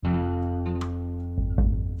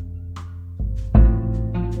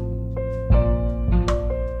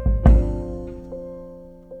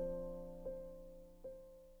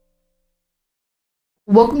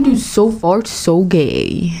Welcome to So Far So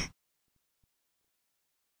Gay,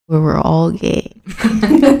 where we're all gay.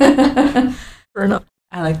 Fair enough.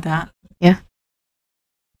 I like that. Yeah.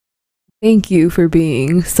 Thank you for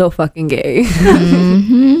being so fucking gay.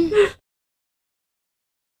 Mhm.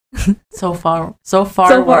 So far,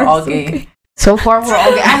 we're all gay. So far, we're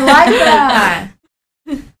all gay. I like that.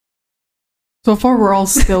 So far, we're all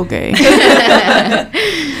still gay. The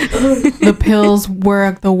pills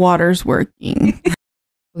work, the water's working.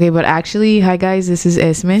 Okay, but actually, hi guys, this is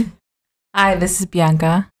Esme. Hi, this is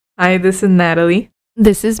Bianca. Hi, this is Natalie.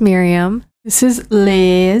 This is Miriam. This is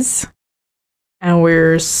Liz. And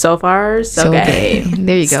we're so far so gay.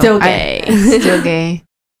 There you go. Still gay. Still gay.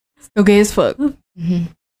 Still gay as fuck. I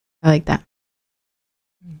like that.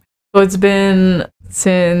 So it's been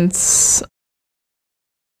since.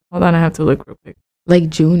 Hold on, I have to look real quick. Like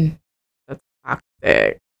June. That's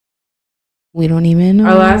toxic. We don't even know.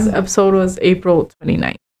 Our last episode was April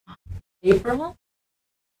 29th. April?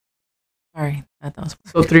 Sorry, that was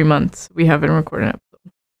So 3 months. We haven't recorded an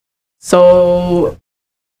episode. So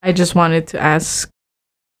I just wanted to ask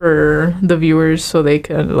for the viewers so they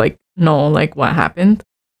could know what happened.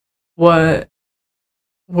 What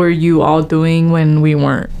were you all doing when we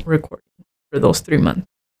weren't recording for those 3 months?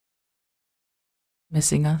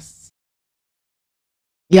 missing us.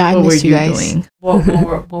 Yeah, I What were miss you you guys. doing?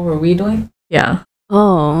 What were we doing? Yeah.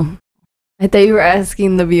 Oh. I thought you were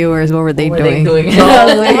asking the viewers what were they What were doing. they doing? I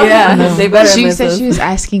was like, yeah, No. they better She miss said us. she was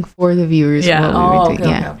asking for the viewers. Yeah. What we were Oh, doing. okay,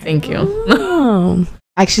 Yeah. okay. Thank you. Oh.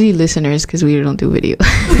 Actually, listeners, because we don't do video.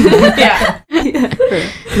 Yeah.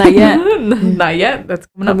 Not yet. Not yet. That's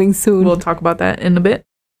coming up. Coming soon. We'll talk about that in a bit.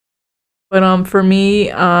 But for me,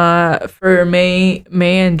 for May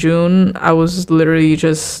and June, I was literally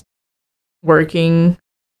just working.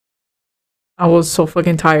 I was so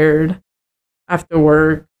fucking tired after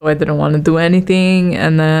work, so I didn't want to do anything.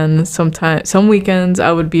 And then some weekends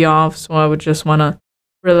I would be off, so I would just want to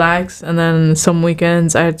relax. And then some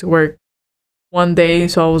weekends I had to work one day,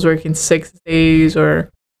 so I was working 6 days or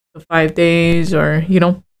 5 days, or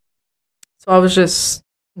So I was just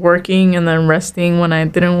working and then resting when I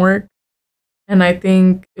didn't work. And I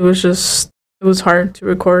think it was hard to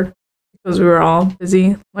record because we were all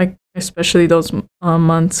busy, especially those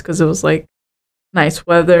months, because it was nice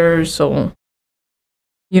weather. So,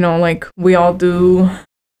 we all do,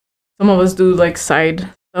 some of us do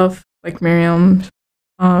side stuff, like Miriam,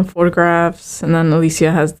 photographs, and then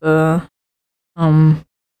Alicia has the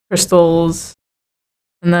crystals.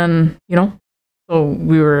 And then, so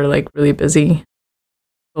we were really busy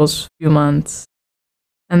those few months.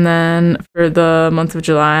 And then for the month of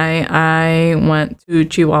July, I went to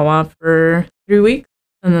Chihuahua for 3 weeks.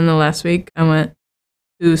 And then the last week, I went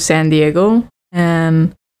to San Diego.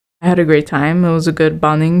 And I had a great time. It was a good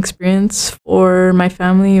bonding experience for my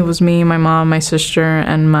family. It was me, my mom, my sister,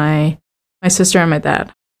 and my sister and my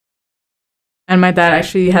dad. And my dad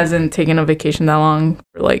actually hasn't taken a vacation that long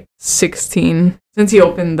for 16 since he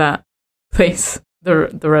opened that place, the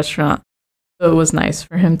restaurant. So it was nice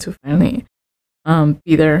for him to finally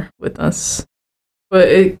be there with us. But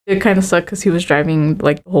it kind of sucked because he was driving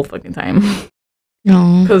the whole fucking time.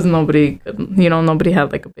 No. Because nobody could, nobody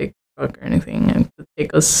had a big truck or anything and to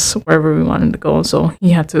take us wherever we wanted to go. So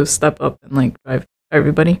he had to step up and drive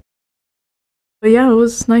everybody. But yeah, it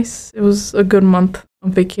was nice. It was a good month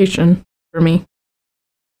of vacation for me.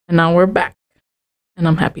 And now we're back. And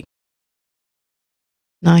I'm happy.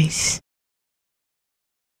 Nice.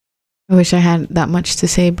 I wish I had that much to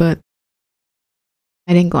say, but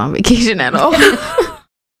I didn't go on vacation at all.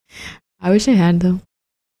 I wish I had, though.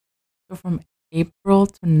 So from April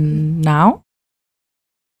to now,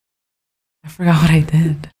 I forgot what I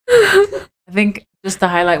did. I think just the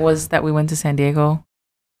highlight was that we went to San Diego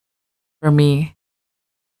for me.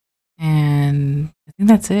 And I think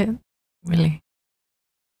that's it, really.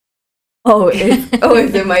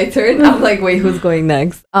 Is it my turn? I'm like, wait, who's going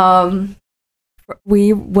next?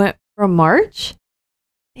 We went from March.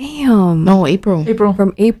 Damn. No, April.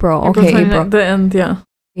 From April. April Okay, 29th, April. The end, yeah.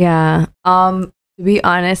 Yeah. To be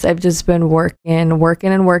honest, I've just been working, and then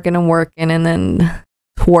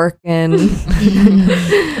twerking.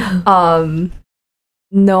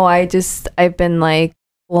 No, I've been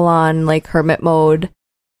full on hermit mode.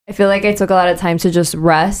 I feel like I took a lot of time to just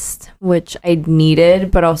rest, which I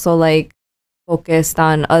needed, but also focused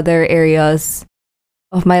on other areas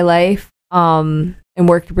of my life. And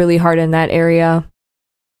worked really hard in that area.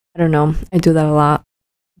 I don't know. I do that a lot.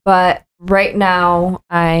 But right now,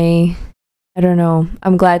 I don't know.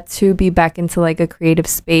 I'm glad to be back into a creative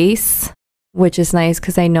space, which is nice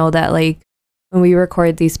because I know that when we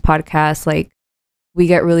record these podcasts, we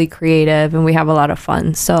get really creative and we have a lot of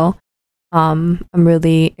fun. So I'm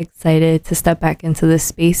really excited to step back into this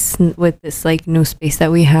space with this like new space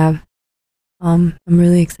that we have. I'm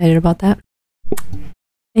really excited about that.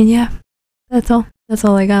 And yeah, that's all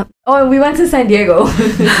I got. Oh, and we went to San Diego.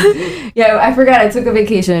 Yeah, I forgot I took a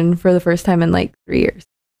vacation for the first time in like 3 years.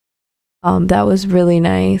 That was really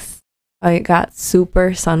nice. I got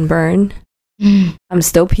super sunburned. I'm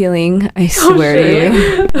still peeling. I swear to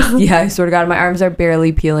you. Yeah, I swear to God, my arms are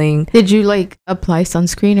barely peeling. Did you like apply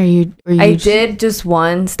sunscreen or you I did just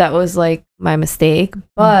once. That was like my mistake,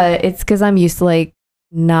 but it's because I'm used to like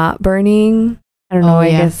not burning. I don't know.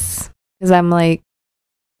 I guess because I'm like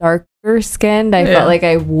darker skinned. I felt like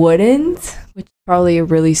I wouldn't, which is probably a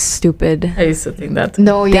really stupid. I used to think that too.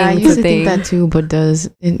 No, yeah, I thing used to to think that too, but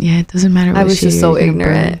it doesn't matter. I what was shade just so you're gonna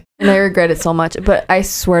burn. ignorant, and I regret it so much. But I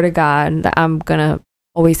swear to God that I'm gonna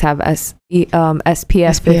always have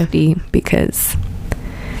SPF 50 because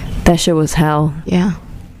that shit was hell. Yeah.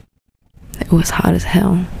 It was hot as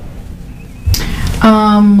hell.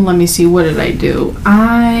 Let me see, what did I do?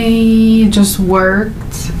 I just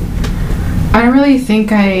worked. I don't really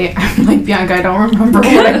think I'm like Bianca, I don't remember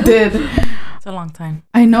what I did. It's a long time.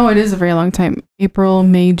 I know it is a very long time. April,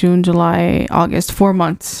 May, June, July, August, 4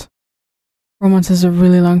 months. 4 months is a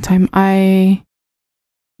really long time. I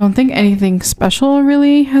don't think anything special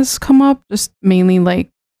really has come up. Just mainly like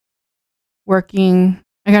working.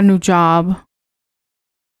 I got a new job.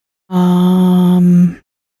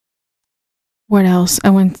 What else?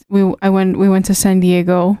 We went to San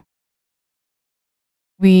Diego.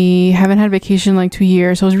 We haven't had vacation in like 2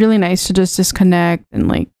 years, so it was really nice to just disconnect and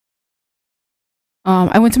like.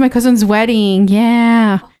 I went to my cousin's wedding.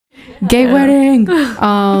 Yeah, gay wedding.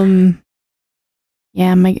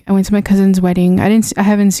 Yeah, I went to my cousin's wedding. I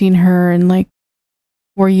haven't seen her in like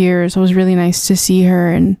 4 years. It was really nice to see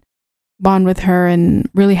her and bond with her, and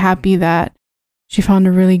really happy that she found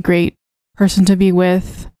a really great person to be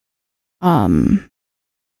with.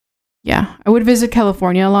 Yeah, I would visit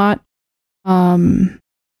California a lot.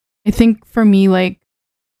 I think for me, like,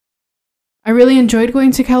 I really enjoyed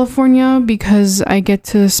going to California because I get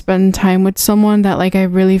to spend time with someone that like I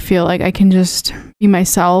really feel like I can just be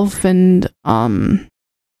myself, and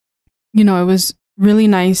you know, it was really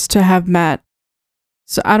nice to have met.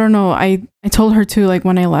 So I don't know, I told her too, like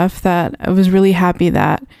when I left, that I was really happy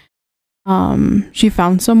that she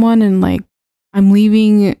found someone, and like I'm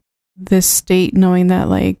leaving this state knowing that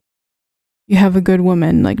like you have a good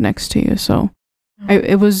woman like next to you. So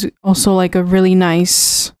it was also like a really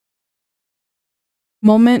nice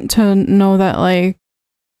moment to know that like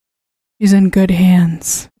he's in good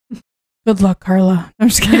hands. Good luck, Carla. I'm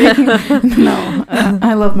just kidding. No,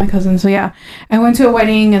 I love my cousin. So yeah, I went to a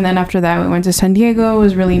wedding, and then after that we went to San Diego. It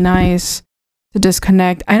was really nice to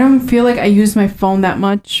disconnect. I don't feel like I used my phone that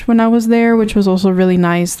much when I was there, which was also really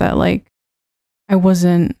nice that like I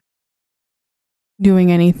wasn't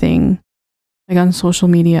doing anything like on social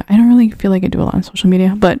media. I don't really feel like I do a lot on social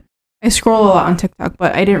media, but I scroll a lot on TikTok,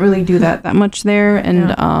 but I didn't really do that much there.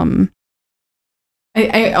 And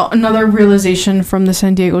I another realization from the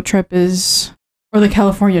San Diego trip is, or the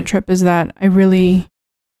California trip, is that I really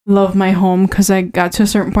love my home, because I got to a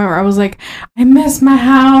certain point where I was like, I miss my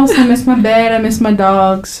house, I miss my bed, I miss my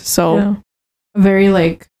dogs. So a very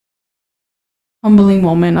like humbling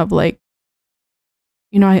moment of like,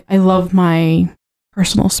 you know, I love my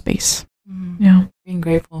personal space. Yeah, being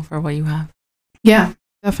grateful for what you have. Yeah,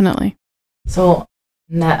 definitely. So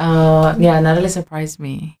Natalie surprised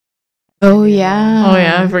me. Oh yeah. Oh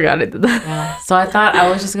yeah, I forgot I did that. Yeah. So I thought I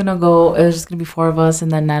was just gonna go. It was just gonna be 4 of us,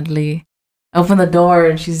 and then Natalie opened the door,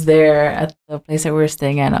 and she's there at the place that we were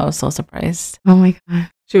staying at. I was so surprised. Oh my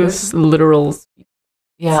God. She was literal.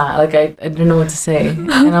 Yeah, like I didn't know what to say,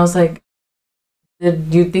 and I was like,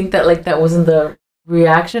 "Did you think that like that wasn't the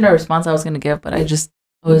reaction or response I was gonna give?" But I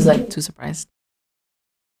was like too surprised.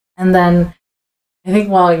 And then I think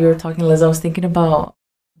while you were talking, Liz, I was thinking about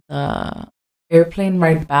the airplane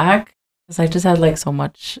ride back, because I just had like so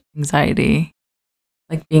much anxiety,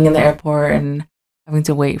 like being in the airport and having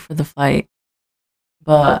to wait for the flight.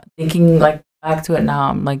 But thinking like back to it now,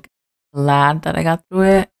 I'm like glad that I got through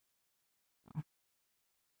it.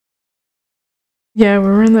 Yeah, we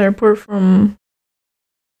were in the airport from,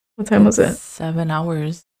 what time was it? 7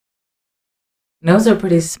 hours. And it was a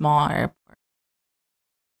pretty small airport.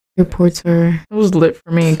 Airports are. It was lit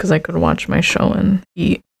for me because I could watch my show and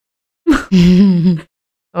eat. I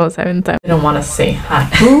was having time. I don't want to say hi.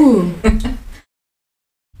 Ooh.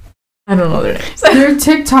 I don't know their names. They're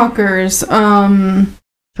TikTokers.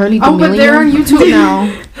 Charlie Oh, but they're on D'Amelio. YouTube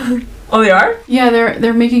now. Oh, they are? Yeah,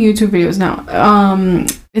 they're making YouTube videos now.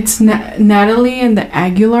 it's Natalie and the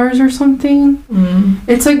Aguilars or something.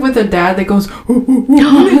 It's like with a dad that goes.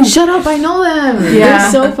 Shut up! I know them. Yeah.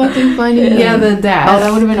 They're so fucking funny. Yeah, the dad. Oh,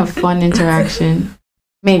 that would have been a fun interaction.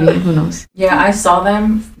 Maybe, who knows? Yeah, I saw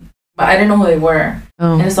them, but I didn't know who they were.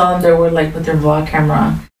 And I Oh, saw them. They were like with their vlog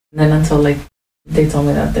camera, and then until like they told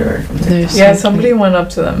me that they were from They're TikTok. so Yeah, funny. somebody went up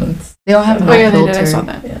to them and They all have Oh no yeah, they filter. did. I saw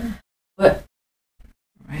that. yeah. But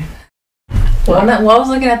when I was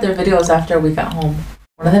looking at their videos after we got home,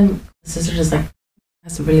 one of them, the sister, just like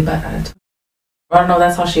has a really bad attitude. I don't know.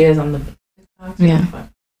 That's how she is on the TikTok. Yeah. But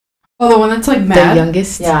Oh, the one that's like The mad.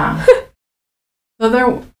 youngest. yeah, The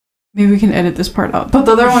other, maybe we can edit this part out. But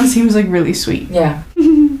the other one seems like really sweet. yeah.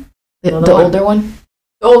 The older one.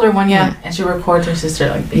 The older one, yeah. And she records her sister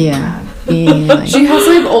like being Yeah. mad. Being like, She has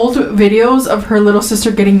like old videos of her little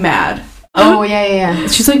sister getting mad. oh yeah.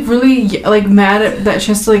 She's like really like mad at, that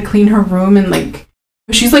she has to like clean her room and like,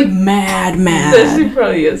 but she's like mad. She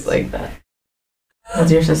probably is like that. That's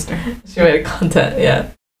your sister. She made content,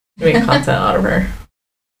 yeah. She made content out of her.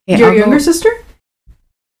 Yeah, Your I'll go- younger sister?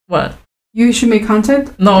 What? You should make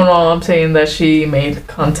content. No, I'm saying that she made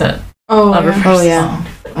content Oh, out of yeah. her. Oh yeah,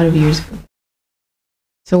 out of years ago.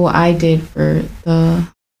 So what I did for the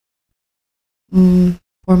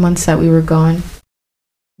 4 months that we were gone,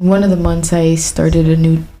 one of the months I started a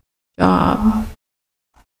new job,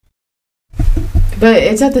 but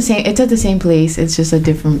it's at the same place. It's just a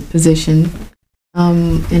different position.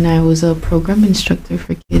 And I was a program instructor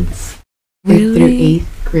for kids through Really?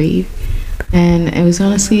 8th grade, and it was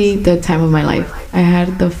honestly the time of my life. I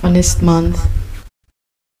had the funnest month.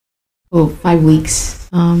 5 weeks.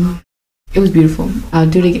 It was beautiful. I'll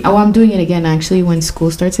do it again. Oh, I'm doing it again actually when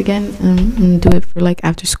school starts again. And do it for like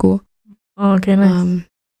after school. Oh, okay, nice.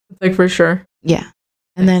 Like for sure. Yeah,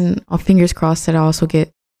 and then fingers crossed that I also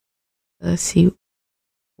get the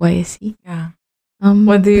CYSC. Yeah.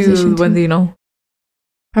 When do position too. you know?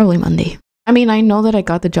 Probably Monday. I mean, I know that I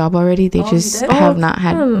got the job already. They Oh, you just did? have Oh, not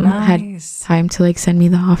had fun. had Nice. time to like send me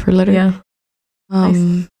the offer letter. Yeah.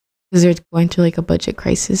 Because they're going through like a budget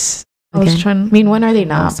crisis I was again. I trying. mean, when are they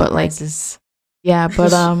No not? But like, surprises. yeah,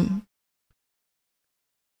 but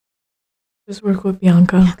Just work with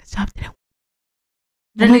Bianca. yeah, stop it.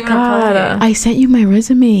 Didn't my even apply. God. I sent you my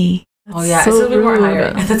resume. Oh yeah, So so we weren't rude.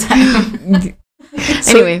 hiring at the time.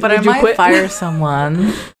 Anyway, but I did you might quit? fire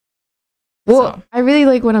someone. Well, So. I really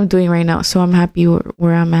like what I'm doing right now, so I'm happy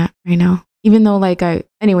where I'm at right now. Even though, like, yeah,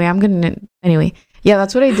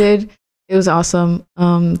 that's what I did. It was awesome.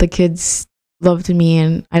 The kids loved me,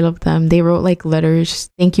 and I loved them. They wrote like letters,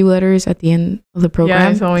 thank you letters, at the end of the Yeah, I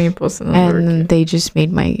program, saw when you posted them. and they just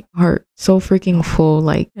made my heart so freaking full.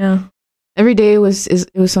 Like Yeah. every day was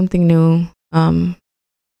something new.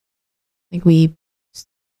 Like we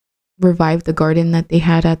revived the garden that they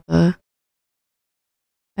had at the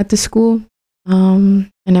school.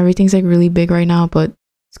 And everything's like really big right now, but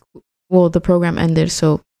the program ended,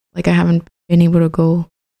 so like I haven't been able to go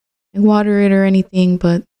and water it or anything,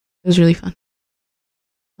 but it was really fun.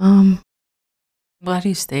 Glad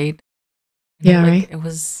you stayed. Yeah, like, right? It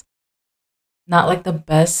was not like the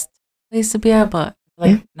best place to be at, but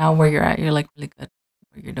like Yeah. now where you're at, you're like really good at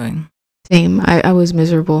what you're doing. Same. I was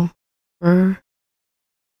miserable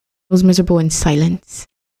in silence.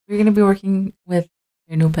 You're gonna be working with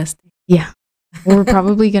your new bestie. We're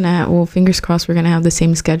probably gonna fingers crossed we're gonna have the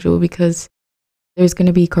same schedule, because there's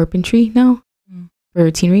gonna be carpentry now for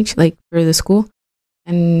Teen Reach, like for the school,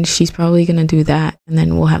 and she's probably gonna do that, and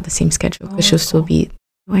then we'll have the same schedule because Oh, she'll still cool. be.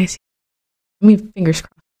 I mean, fingers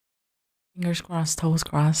crossed. Fingers crossed, toes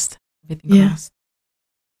crossed, everything Yeah. crossed.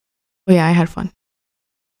 But yeah, I had fun.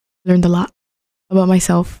 Learned a lot about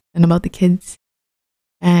myself and about the kids,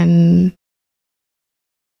 and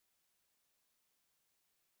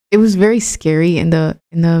it was very scary in the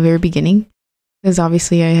very beginning, because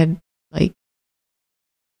obviously I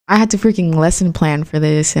had to freaking lesson plan for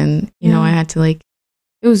this, and you know, I had to like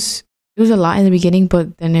it was a lot in the beginning,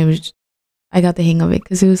 but then I got the hang of it,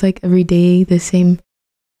 because it was like every day the same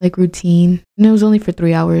like routine, and it was only for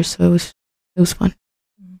 3 hours, so it was fun.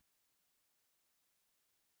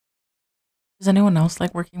 Does anyone else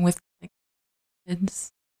like working with like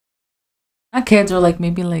kids? Not kids, or like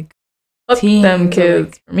maybe like Fuck teens them or, kids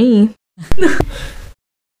like- for me.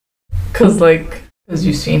 Cause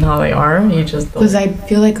you've seen how they are. You just don't. Because I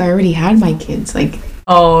feel like I already had my kids. Like,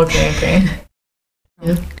 Oh, okay.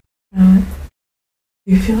 Yeah.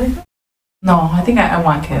 You feel like that? No, I think I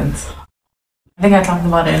want kids. I think I talked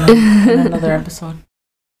about it in another episode,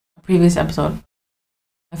 a previous episode.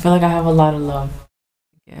 I feel like I have a lot of love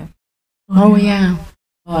to give, oh yeah,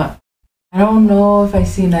 but I don't know if I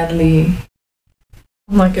see Natalie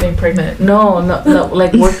I'm not getting pregnant. No,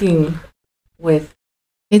 like working with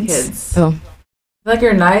It's kids. oh. I feel like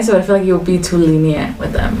you're nice, but I feel like you'll be too lenient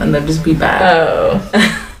with them and they'll just be bad. Oh.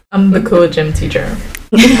 I'm the cool gym teacher.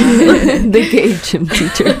 The gay gym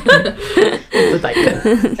teacher.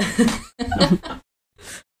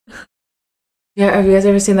 Yeah, have you guys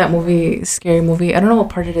ever seen that movie, Scary Movie? I don't know what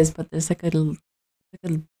part it is, but there's like a gym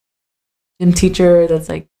teacher that's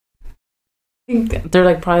like, I think they're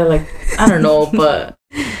like probably like, I don't know, but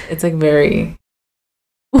it's like very.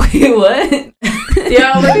 Wait, what?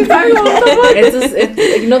 Yeah, what are you talking about? It's like,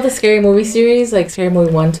 you know the Scary Movie series, like Scary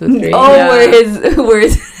Movie 1, 2, 3. Oh, Yeah. where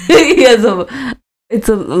he has it's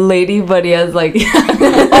a lady, but he has like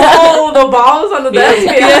Oh, the balls on the desk.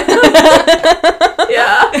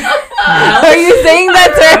 Yeah. Are you saying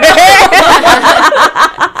that's her?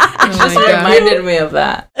 It just my God. reminded me of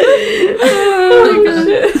that. Oh,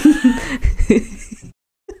 shit.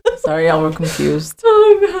 Sorry, y'all were confused.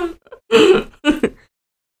 Oh, God.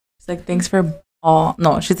 It's like, thanks for all.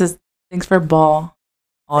 No, she says, thanks for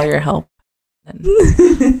all your help. And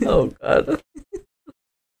Oh, God.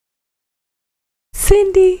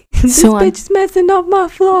 Cindy, this So bitch messing up my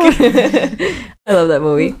floor. I love that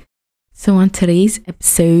movie. So on today's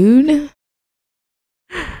episode,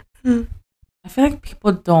 I feel like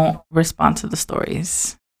people don't respond to the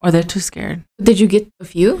stories or they're too scared. did you get a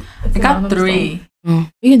few? I got 3. Oh,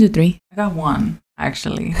 we can do 3. I got 1,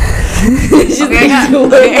 actually. She's Okay,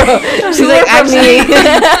 She's like,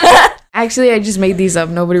 actually, I just made these up.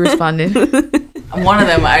 Nobody responded. One of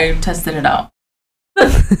them, I tested it out.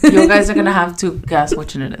 You guys are gonna have to guess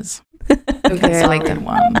which one it is. Okay, I like that.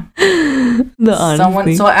 One. The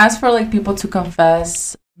honesty. So I asked for like people to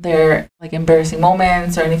confess their like embarrassing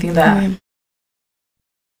moments or anything that's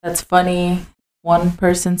funny. One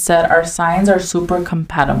person said our signs are super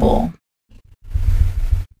compatible.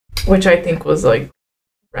 Which I think was like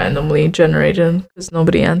randomly generated because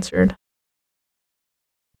nobody answered.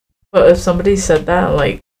 But if somebody said that,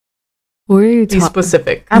 like, Where are you be talking?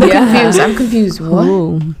 specific. I'm confused. What?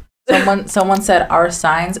 Ooh. Someone said our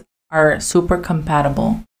signs are super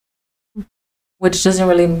compatible, which doesn't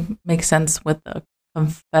really make sense with the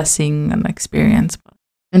confessing an experience. But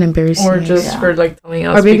An embarrassing. Or just Yeah. for like telling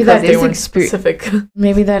us Or maybe because that they is weren't specific.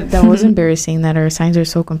 maybe that was embarrassing that our signs are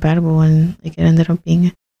so compatible and like it ended up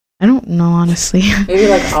being. I don't know honestly. maybe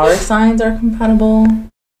like our signs are compatible.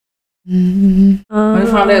 Mm, Let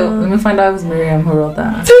me find out it was Miriam who wrote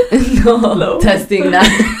that. No. Testing that.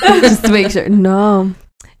 Just to make sure. No.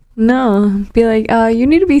 Be like, you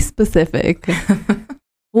need to be specific.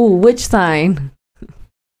 Ooh, which sign?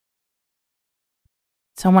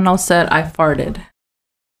 Someone else said I farted.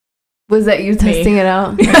 Was that you testing it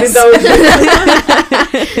out? I think that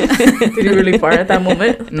was Did you really fart at that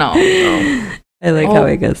moment? No. I like how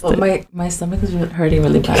I guessed but it. my stomach is hurting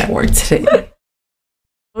really bad at work today.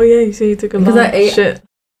 Oh yeah, you say you took a Because long I ate- shit.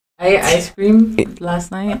 I ate ice cream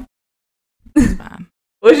last night. It's bad.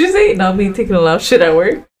 What did you say? Not me taking a loud shit at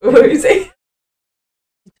work. What did you say?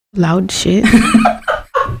 loud shit.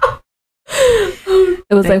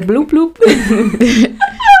 It was like bloop bloop.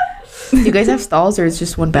 Do you guys have stalls or it's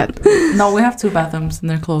just one bathroom? No, we have 2 bathrooms and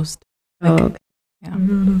they're closed. Oh, okay.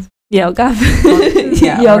 Y'all got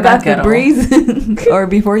Yeah, y'all we're got not the ghetto. breeze. Or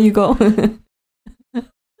before you go.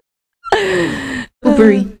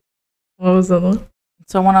 Poopery. What was the other one?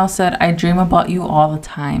 Someone else said I dream about you all the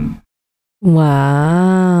time.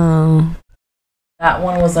 Wow. That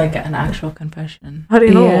one was like an actual confession. How do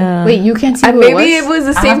you know? Yeah. Wait, you can't see who maybe it was? it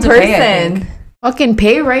was the I same have to pay, I person. think. Fucking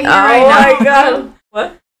pay right here, Oh right now. my god.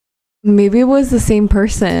 What? Maybe it was the same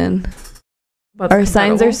person. But Our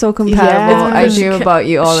signs are so compatible. Yeah. I dream about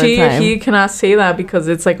you all the time. He cannot say that because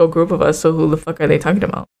it's like a group of us. So who the fuck are they talking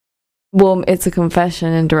about? Well, it's a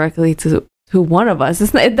confession indirectly to one of us.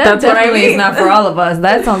 It's not, that That's what I definitely mean. is not for all of us.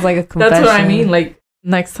 That sounds like a confession. That's what I mean. Like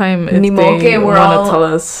next time, if Nimoke, they we're want all- to tell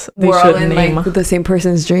us, they we're all should in name. like the same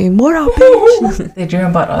person's dream. What up, bitch? They dream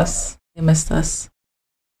about us. They missed us.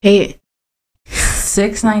 Pay it.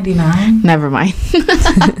 $6.99 Never mind.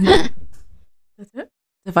 That's it.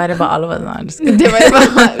 divided by all of us. No, I'm just kidding.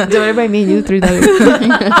 divided by me and you, $3.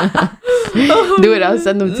 Do it. I'll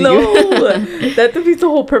send them to you. No, that defeats the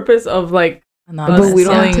whole purpose of like Anonymous. us we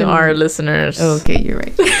don't have telling to- our listeners. Okay, you're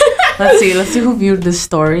right. Let's see who viewed this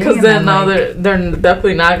story. Because and then now like, they're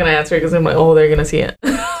definitely not gonna answer because I'm like, oh, they're gonna see it.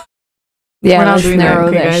 Yeah, We're not let's doing narrow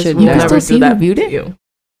that. Okay, that guys, shit we'll You can down. never still do see who that viewed to it? you.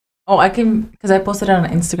 oh, I can because I posted it on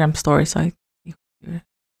an Instagram story, so Let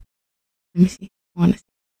me see. I want to see.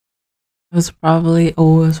 it was probably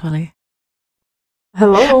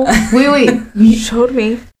Hello. Wait. You showed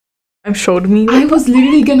me. I'm showed me. I was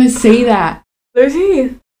literally gonna say that. There's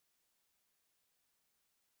he.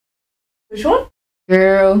 Which one?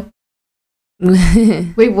 Girl.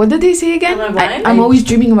 Wait, what did they say again? Am I blind? I'm always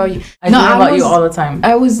dreaming about you. I No, dream I about you was- all the time.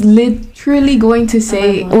 I was literally going to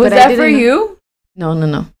say. blind? Was but I that for didn't- you?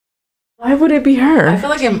 No. Why would it be I her? feel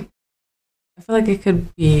like it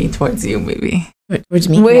could be towards you, maybe. Towards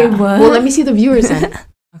me. Wait, Yeah. what? Well, let me see the viewers then.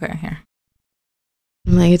 Okay, here.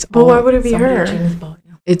 I'm like, it's But all. why would it be Somebody her? dreams about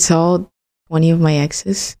you. It's all 20 of my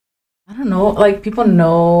exes. I don't know. Like people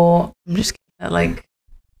know I'm just. that, like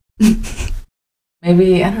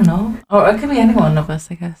maybe I don't know, or it could be any one of us.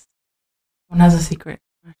 I guess one has a secret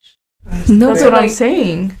crush. No, That's but what I'm like-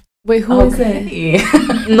 saying. Wait, who is it?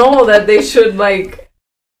 Okay. No, that they should like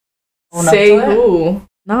Own up say to it? who.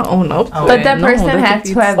 Not own up to Oh, it. But that No, person that had could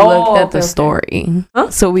to be- have Oh, looked at okay, the okay. story,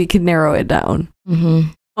 Huh? so we can narrow it down. Mm-hmm.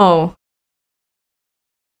 Oh,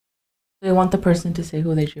 They want the person to say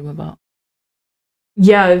who they dream about.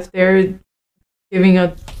 yeah. If they're giving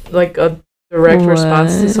a direct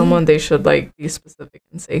response to What? someone, they should like be specific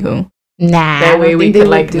and say who. Nah, That I way don't we think they could,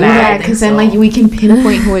 would like, do nag. that I because think then like so. we can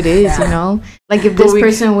pinpoint who it is, Yeah. you know. Like if But this we-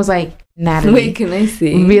 person was like Natalie, Wait, can I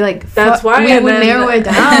see? we'd be like, That's fuck, why. we and would then- narrow it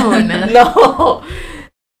down. No,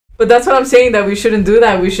 but that's what I'm saying. That we shouldn't do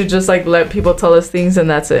that. We should just like let people tell us things, and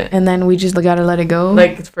that's it. And then we just gotta let it go.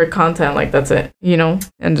 Like it's for content, like that's it. You know,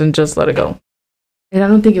 and then just let it go. and I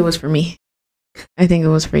don't think it was for me. I think it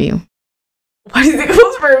was for you. Why do you think it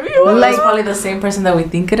was for me? Well, Like- it's probably the same person that we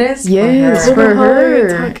think it is. Yes, For for her. What are you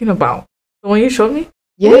her. talking about? The one you showed me?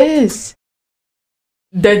 Yes.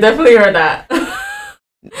 They definitely heard that.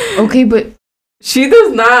 Okay, but She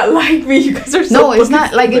does not like me. You guys are so no, it's fucking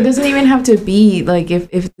not like it stupid. doesn't even have to be like if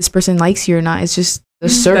this person likes you or not. It's just the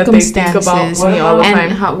That they think about circumstances me all the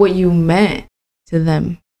and time. what you meant to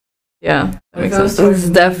them. Yeah, that But makes if it was sense. towards It's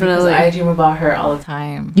me, definitely- because I dream about her all the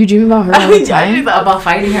time. You dream about her all the time. About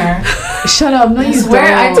fighting her. Shut up! No, I you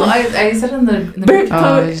swear, don't. I said in the Babe, Oh,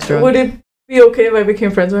 tell me, he's drunk. would it be okay if I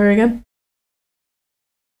became friends with her again?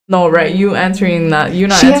 No, right? You answering that? You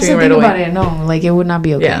not She has to answering right think away. about it. No, like it would not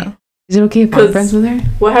be okay. Yeah. Is it okay if I'm 'Cause friends with her?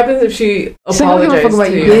 What happens if she So I don't give a apologizes fuck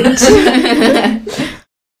about to you, you? bitch.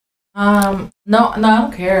 No, I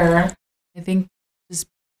don't care. I think just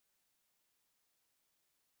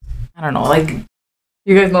I don't know, like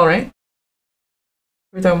You guys know, right?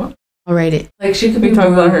 We're talking about. I'll write it. she could We be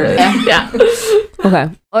talked about her. rude. Yeah. Okay.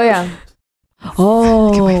 Oh yeah.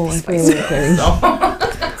 Oh, I forget what it was.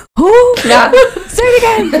 So- Who? Yeah. Say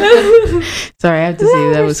it again. Sorry, I have to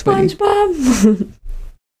say that was funny. SpongeBob.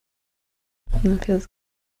 That feels-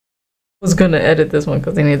 Was gonna edit this one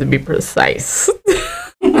because they need to be precise.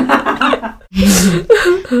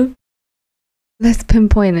 Let's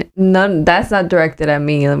pinpoint it. None. That's not directed at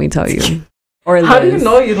me. Let me tell you. Or How do you Liz.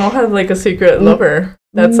 know you don't have like a secret lover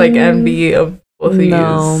that's like envy of both of you?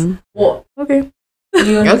 No. Well, Okay. do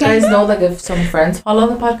you Okay. guys know like if some friends follow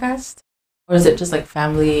the podcast? Or is it just like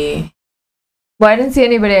family? Well, I didn't see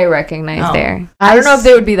anybody I recognized Oh. there. I don't know if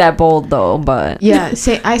they would be that bold though, but Yeah,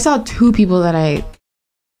 I saw two people that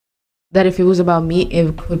if it was about me,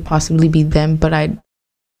 it could possibly be them, but I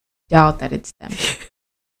doubt that it's them.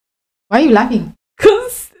 Why are you laughing?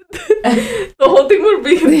 Because the whole thing would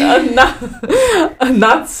be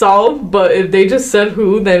not solved, but if they just said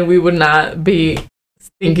who, then we would not be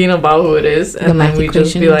thinking about who it is. And then we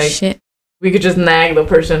just be like, shit. we could just nag the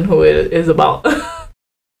person who it is about.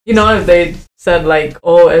 You know, if they said like,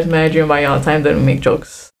 oh, Esme, I dream about you all the time, then we make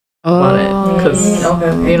jokes about it. Because,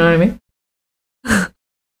 okay. you know what I mean?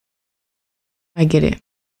 I get it.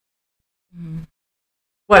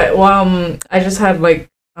 What? Well, I just had like,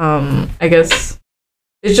 I guess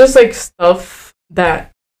it's just like stuff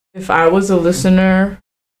that if I was a listener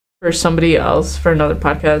for somebody else for another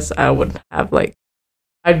podcast, I would have like,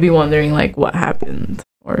 I'd be wondering like what happened,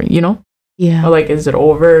 or you know, Yeah. or like is it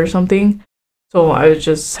over or something. So I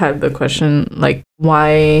just had the question like,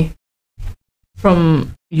 why,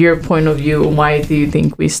 from your point of view, why do you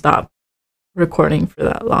think we stopped recording for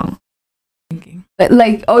that long? Thinking.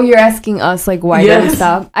 like, oh, you're asking us like why did we Yes.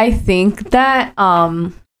 stop? I think that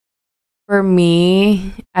for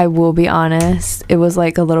me, I will be honest, it was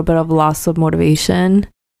like a little bit of loss of motivation.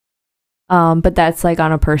 But that's like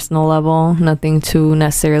on a personal level, nothing to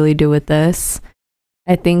necessarily do with this.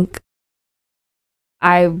 I think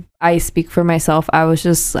I speak for myself. I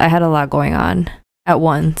had a lot going on at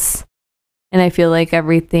once. And I feel like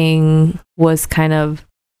everything was kind of,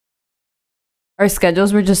 our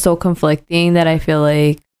schedules were just so conflicting that I feel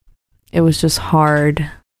like it was just hard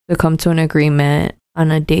to come to an agreement on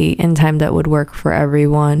a date and time that would work for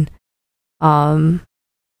everyone.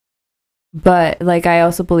 But like I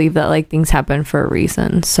also believe that like things happen for a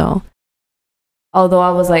reason. So although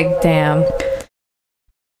I was like, damn.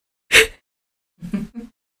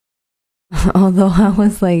 Although I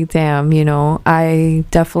was like, damn, I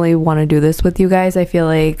definitely want to do this with you guys. I feel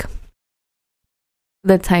like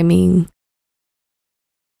the timing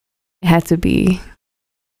had to be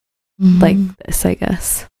like this, I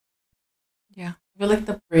guess. Yeah, I feel like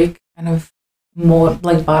the break kind of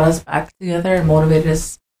brought us back together and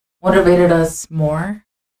motivated us more.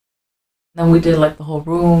 Then we did like the whole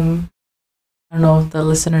room. I don't know if the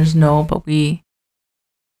listeners know, but we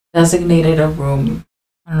designated a room.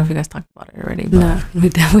 I don't know if you guys talked about it already. But No, we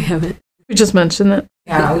definitely haven't. We just mentioned it.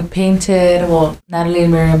 yeah, we painted. Well, Natalie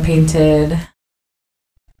and Miriam painted,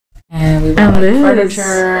 and we bought And Liz.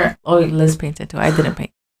 furniture. Oh, Liz painted too. I didn't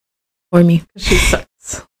paint. For me. She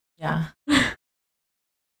sucks. Yeah, I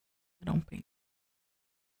don't paint.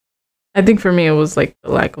 I think for me it was like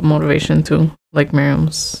the lack of motivation too, like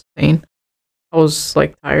Miriam's saying. I was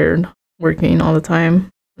like tired working all the time.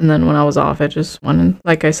 And then when I was off, I just wanted,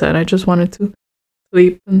 like I said, I just wanted to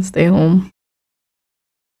sleep and stay home.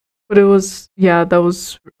 But it was, yeah, that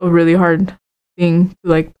was a really hard thing to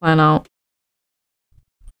like plan out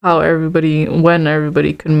when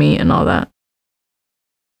everybody could meet and all that.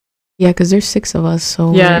 Yeah, because there's 6 of us,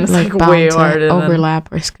 so Yeah, we're, and it's, like like, bound way to harder than- overlap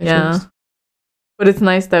our schedules. Yeah. But it's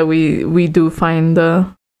nice that we do find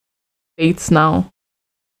the dates now.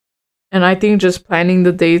 And I think just planning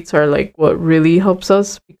the dates are like what really helps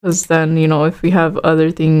us, because then, if we have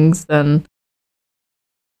other things, then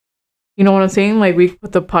you know what I'm saying? Like we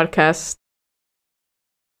put the podcast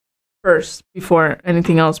first before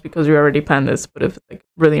anything else because we already planned this. But if it's like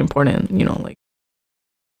really important, like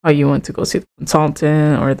how you went to go see the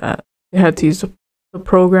consultant, or that they had to use the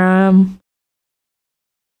program,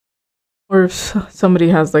 or if somebody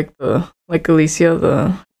has like Alicia,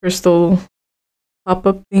 the crystal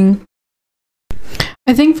pop-up thing.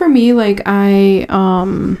 I think for me, like I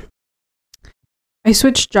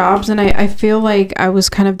switched jobs, and I feel like I was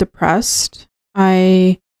kind of depressed.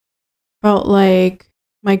 I felt like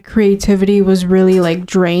my creativity was really like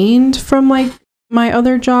drained from like my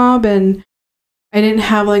other job, and I didn't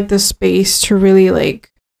have like the space to really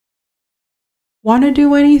like want to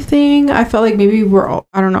do anything. I felt like maybe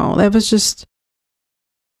I don't know. That was just,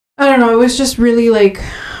 I don't know. It was just really like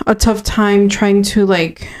a tough time trying to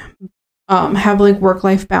like have like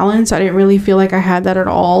work-life balance. I didn't really feel like I had that at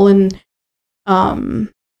all, and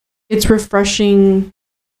it's refreshing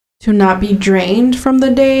to not be drained from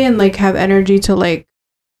the day and like have energy to like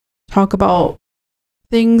talk about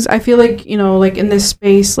things. I feel like, like in this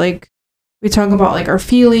space, like we talk about like our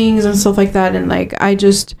feelings and stuff like that, and like I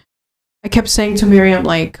kept saying to Miriam,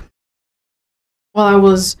 like, while I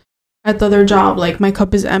was at the other job, like my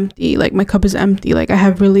cup is empty, like I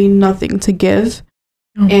have really nothing to give.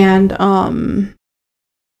 And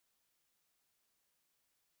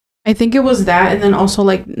I think it was that, and then also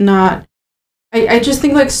like I just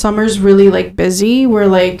think like summer's really like busy, where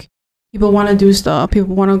like people want to do stuff,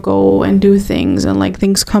 people want to go and do things, and like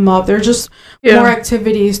things come up. There's just more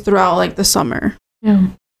activities throughout like the summer. Yeah.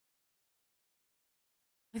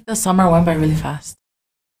 Like the summer went by really fast,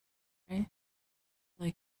 right?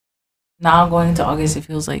 Like now going into August, it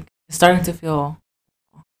feels like it's starting to feel,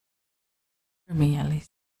 for me at least.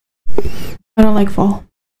 I don't like fall.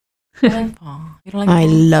 I like fall. You don't like I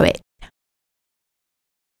fall? love it.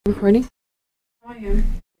 Recording? I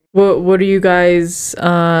am. What do you guys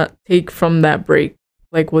take from that break?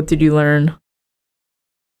 Like, what did you learn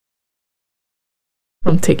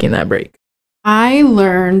from taking that break? I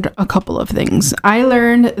learned a couple of things. I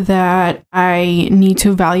learned that I need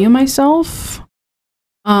to value myself.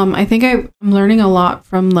 I think I'm learning a lot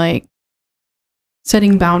from like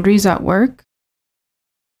setting boundaries at work.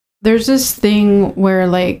 There's this thing where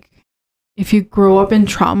like if you grow up in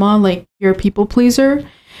trauma, like you're a people pleaser.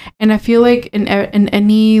 And I feel like in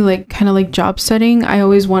any like kind of like job setting, I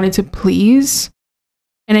always wanted to please.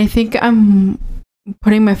 And I think I'm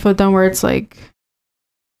putting my foot down where it's like,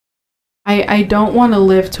 I don't want to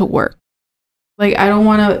live to work. Like, I don't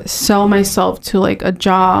want to sell myself to like a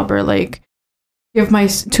job or like give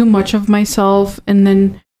too much of myself. And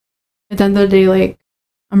then at the end of the day, like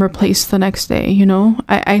I'm replaced the next day,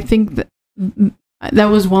 I think that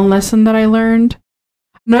was one lesson that I learned.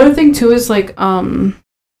 Another thing too is like, I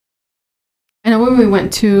know when we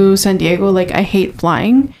went to San Diego, like I hate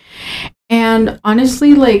flying. And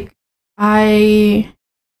honestly, like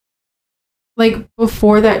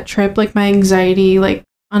before that trip, like my anxiety like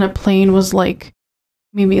on a plane was like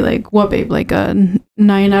maybe like what, babe, like a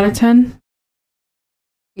 9 out of 10.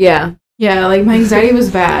 Yeah. Yeah, like my anxiety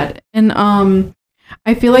was bad. And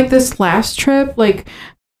I feel like this last trip, like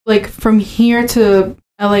from here to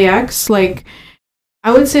LAX, like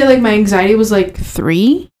I would say like my anxiety was like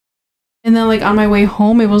 3. And then like on my way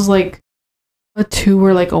home, it was like a 2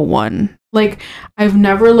 or like a 1. Like I've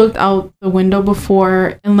never looked out the window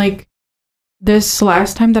before, and like this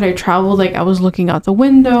last time that I traveled, like I was looking out the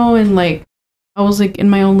window and like I was like in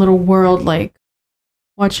my own little world, like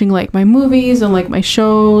watching like my movies and like my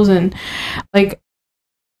shows, and like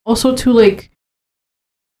also to like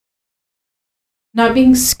not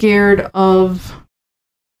being scared of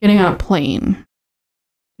getting on a plane,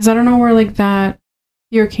 because I don't know where like that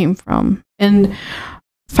fear came from, and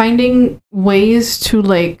finding ways to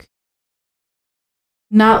like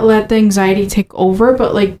not let the anxiety take over,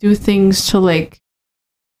 but like do things to like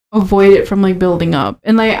avoid it from like building up.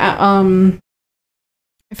 And like I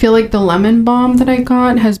feel like the lemon balm that I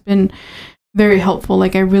got has been very helpful.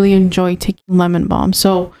 Like I really enjoy taking lemon balm.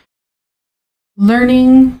 So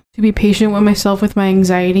learning to be patient with myself with my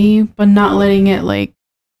anxiety, but not letting it like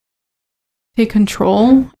take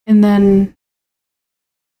control, and then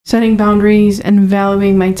setting boundaries and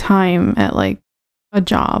valuing my time at like a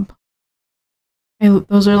job.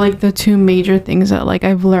 Those are like the 2 major things that like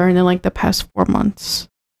I've learned in like the past 4 months.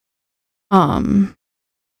 Fuck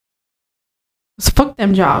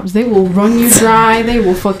them jobs. They will run you dry. They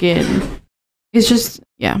will fucking. It's just,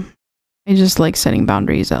 yeah. I just like setting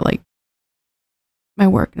boundaries at like my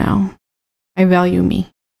work now. I value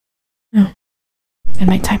me. Yeah. And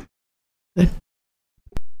my time. Good.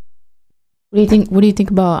 What do you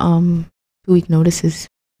think about 2-week notices?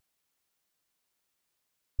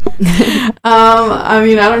 I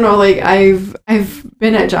mean, I don't know, like I've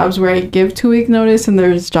been at jobs where I give 2-week notice, and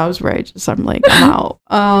there's jobs where I'm like, I'm out.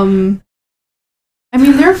 I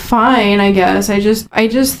mean, they're fine, I guess. I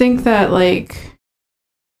just think that like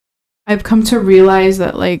I've come to realize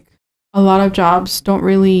that like a lot of jobs don't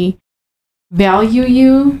really value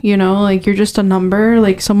you, you know, like you're just a number.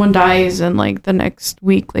 Like someone dies and like the next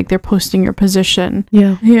week like they're posting your position.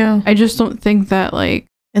 Yeah. I just don't think that like,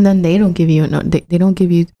 and then they don't give you they don't give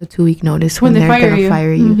you a 2-week notice when when they they're gonna fire you.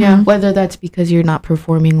 fire you. Yeah. Whether that's because you're not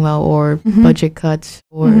performing well, or budget cuts,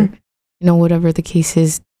 or you know, whatever the case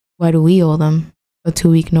is. Why do we owe them a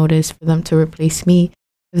 2-week notice for them to replace me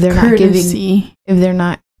if they're not giving? If they're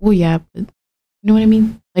not, well, yeah, but you know what I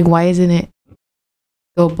mean. Like, why isn't it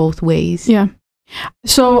go both ways? Yeah.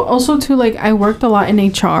 So also too, like I worked a lot in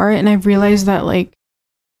HR, and I've realized that like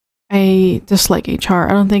I dislike HR.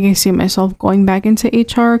 I don't think I see myself going back into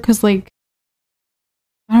HR, because like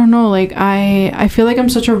I don't know, like I feel like I'm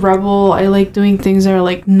such a rebel. I like doing things that are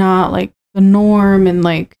like not like the norm, and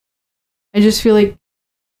like I just feel like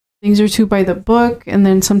things are too by the book, and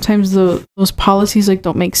then sometimes those policies like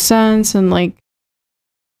don't make sense, and like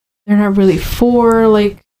they're not really for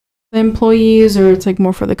like the employees, or it's like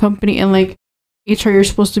more for the company. And like HR, you're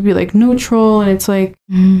supposed to be like neutral, and it's like,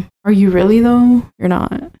 are you really though? You're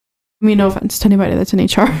not. I mean, no offense to anybody that's in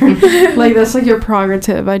HR. Like that's like your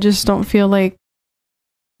prerogative. I just don't feel like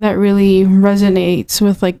that really resonates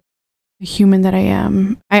with like the human that I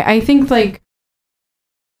am. I think like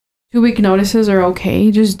 2-week notices are okay.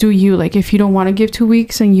 Just do you. Like if you don't want to give 2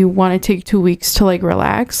 weeks and you want to take 2 weeks to like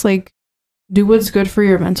relax, like do what's good for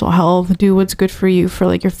your mental health. Do what's good for you for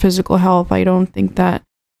like your physical health. I don't think that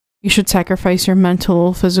you should sacrifice your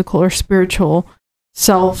mental, physical, or spiritual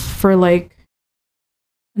self for like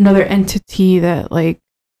another entity that like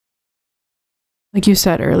you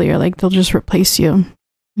said earlier, like they'll just replace you.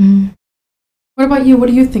 What about you? What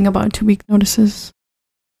do you think about 2-week notices?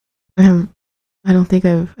 I don't think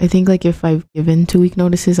I think like if I've given 2-week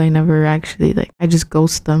notices, I never actually like, I just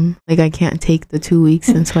ghost them. Like I can't take the 2 weeks,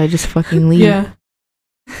 and so I just fucking leave. Yeah.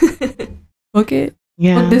 Fuck it.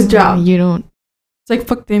 Yeah. Fuck this job. You don't. It's like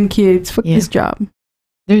fuck them kids. Fuck this job.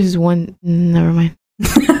 There's one. Never mind.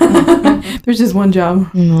 There's just one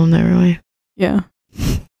job. No, never mind. Yeah.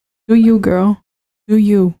 Do you, girl? Do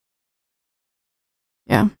you?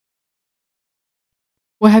 Yeah.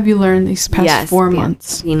 What have you learned these past 4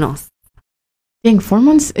 months? Dang, 4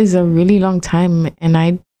 months is a really long time, and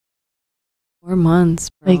I 4 months,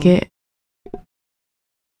 bro. like it. It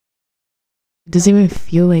doesn't even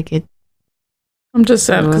feel like it. I'm just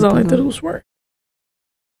sad because all I did was work.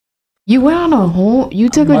 You went on a whole. You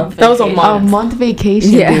took that was a month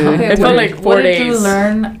vacation, Yeah. dude. Okay, It felt like 4 what days. did you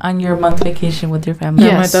learn on your month vacation with your family?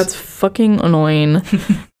 Yeah, my Yes. dad's fucking annoying.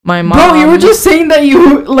 My mom. Bro, you were just saying that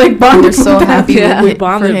you like bonded. We're so with them. happy Yeah. we with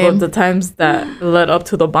bonded, for him. but the times that led up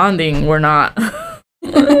to the bonding were not.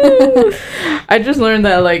 I just learned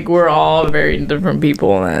that like we're all very different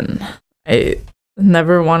people, and I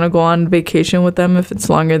never want to go on vacation with them if it's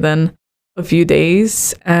longer than a few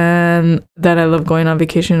days, and that I love going on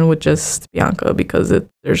vacation with just Bianca because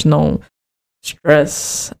there's no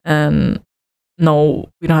stress, and we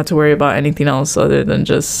don't have to worry about anything else other than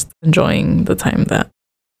just enjoying the time that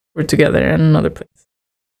we're together in another place.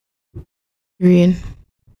 Period.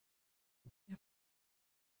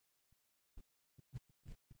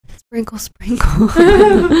 Sprinkle, sprinkle.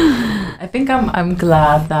 I think I'm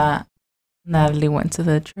glad that Natalie went to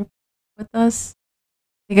the trip with us.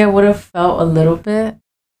 I think I would have felt a little bit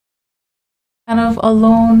kind of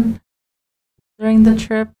alone during the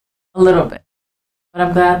trip, a little bit. But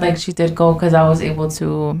I'm glad like she did go because I was able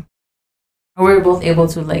to, or we were both able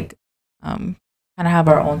to like kind of have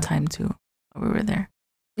our own time too while we were there.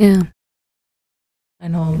 Yeah. I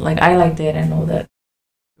know, like I liked it. I know that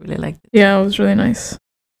I really liked it. Yeah, it was really nice.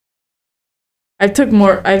 I took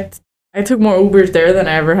more Ubers there than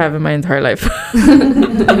I ever have in my entire life.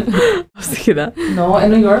 I was thinking that. No, in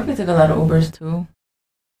New York we took a lot of Ubers too.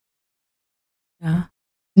 Yeah.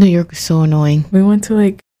 New York was so annoying. We went to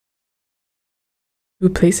like 2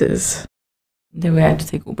 places Then we had to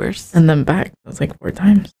take Ubers. and then back. It was like 4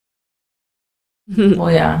 times.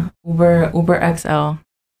 Well, yeah, Uber XL.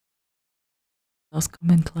 Those come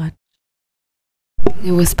in clutch.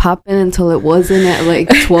 It was popping until it wasn't at like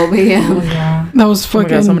 12 Oh a.m. yeah. That was Oh my God,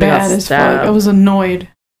 fucking somebody got bad as fuck. stabbed. I was annoyed.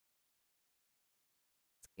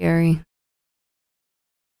 Scary.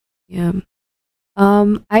 Yeah.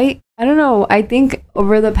 I don't know. I think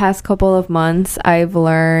over the past couple of months I've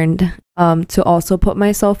learned to also put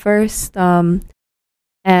myself first.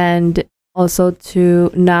 And also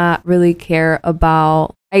to not really care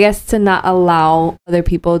about, I guess, to not allow other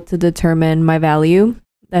people to determine my value.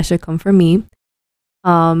 That should come from me.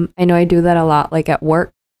 I know I do that a lot, like at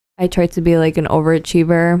work. I try to be like an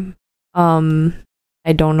overachiever.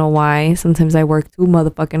 I don't know why. Sometimes I work too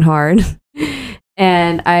motherfucking hard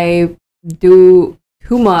and I do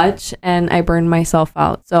too much and I burn myself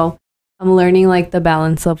out. So I'm learning like the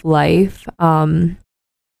balance of life when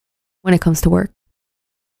it comes to work.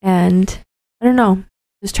 And I don't know,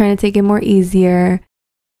 just trying to take it more easier.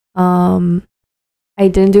 I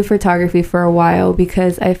didn't do photography for a while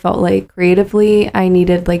because I felt like creatively I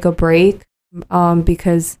needed like a break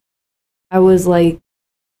because I was like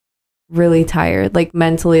really tired, like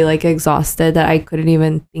mentally like exhausted that I couldn't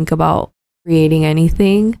even think about creating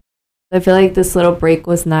anything. I feel like this little break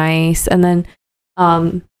was nice. And then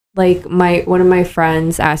like one of my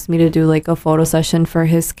friends asked me to do like a photo session for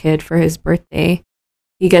his kid for his birthday.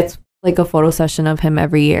 He gets like a photo session of him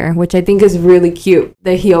every year, which I think is really cute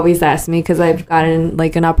that he always asks me because I've gotten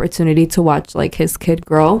like an opportunity to watch like his kid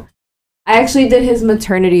grow. I actually did his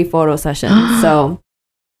maternity photo session. So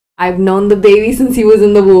I've known the baby since he was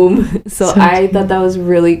in the womb. So I thought that was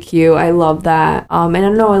really cute. I love that. And I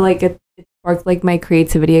don't know, like it sparked like my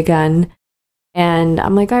creativity again. And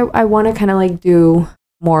I'm like, I want to kind of like do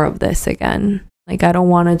more of this again. Like I don't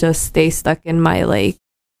want to just stay stuck in my like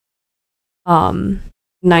 9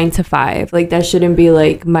 to 5. Like that shouldn't be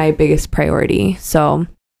like my biggest priority. So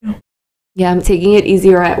yeah, I'm taking it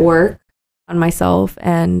easier at work on myself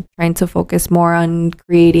and trying to focus more on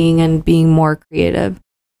creating and being more creative.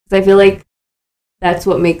 Because I feel like that's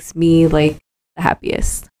what makes me like the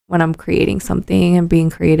happiest when I'm creating something and being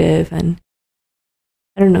creative. And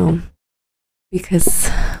I don't know, because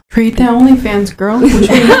Create the OnlyFans, girl. What you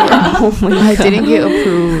waiting for? oh my I God. didn't get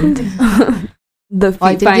approved. The Oh,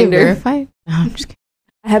 I feet did get finder. verified? No, I'm just kidding.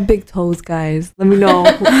 I have big toes, guys. Let me know.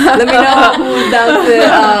 Let me know who does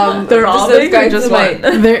it. They're all just big or subscribe just to my-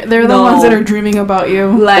 one? They're the No. ones that are dreaming about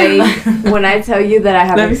you. Like when I tell you that I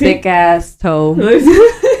have Let a me see. thick ass toe. Let me see.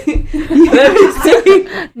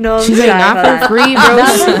 No, I'm She's like, shy not about for that. free, bro.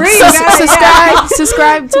 Not for free, guys.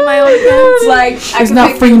 Subscribe to my OnlyFans. Like I It's can not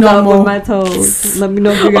pick free things no up more. with my toes. Let me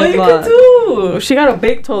know if you Oh, guys you want. can too. She got a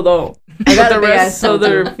big toe though. I got But a the big ass rest toe. of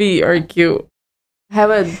their feet are cute. I have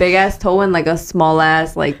a big ass toe and like a small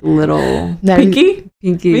ass like little That is- Pinky?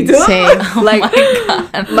 pinky. Me too. Same. Oh Like, my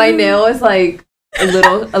God. My nail is like a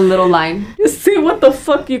little line. Just see what the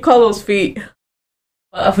fuck you call those feet.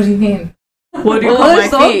 What do you mean? What do you Oh, call my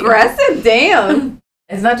it's so feet? aggressive. Damn.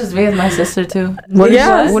 It's not just me, it's my sister too. What is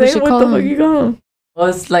Yeah, what does say she what call the fuck them? you call them? Well,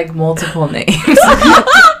 it's like multiple names. But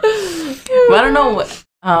I don't know what.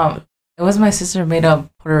 It was my sister made up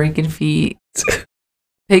Puerto Rican feet,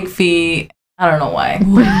 pig feet. I don't know why,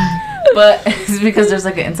 but it's because there's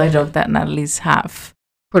like an inside joke that Natalie's half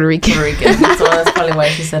Puerto Rican. Puerto Rican, so that's probably why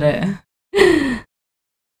she said it.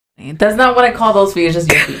 That's not what I call those feet. It's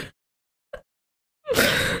just your feet.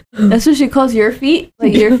 That's what she calls your feet?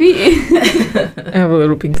 Like your feet? I have a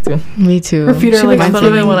little pink too. Me too. Her feet are She like makes fun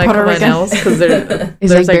of it when I Puerto cut my Rican. nails because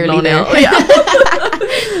It's there's like like barely no nail. there. Yeah.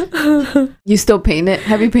 You still paint it?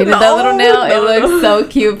 Have you painted that No, little nail? no, It looks so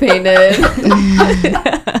cute painted.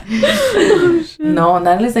 No,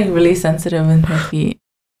 Natalie's like really sensitive in her feet.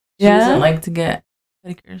 She Yeah? doesn't like to get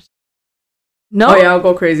pedicures. No. Oh yeah, I'll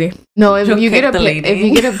go crazy. No, if You'll you get kick a the lady. if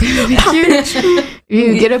you get a pedicure, if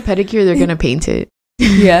you get a pedicure, they're gonna paint it.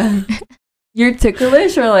 Yeah. You're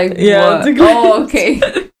ticklish or like Yeah, what? ticklish. Oh, okay.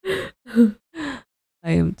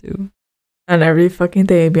 I am too. And every fucking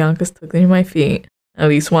day, Bianca's tickling my feet at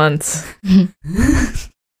least once.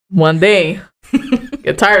 One day,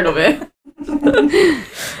 get tired of it.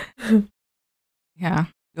 Yeah,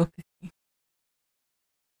 you'll kick me.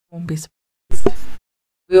 Won't be surprised.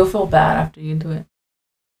 We'll feel bad after you do it.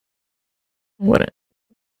 Wouldn't.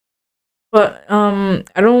 But I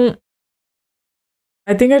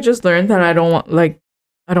think I just learned that I don't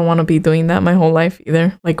want to be doing that my whole life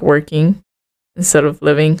either, like working instead of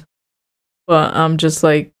living. But I'm just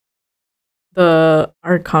like our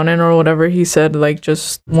accountant or whatever, he said like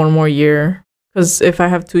just one more year, because if I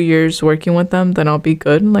have 2 years working with them, then I'll be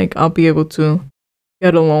good. Like I'll be able to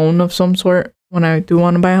get a loan of some sort when I do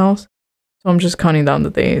want to buy a house. So I'm just counting down the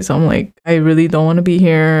days. I'm like, I really don't want to be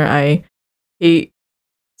here. I hate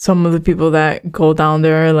some of the people that go down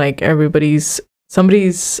there. Like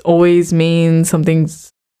somebody's always mean,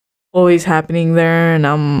 something's always happening there, and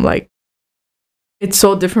I'm like, it's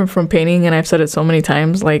so different from painting, and I've said it so many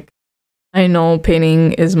times, like I know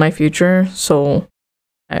painting is my future, so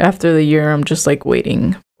after the year I'm just like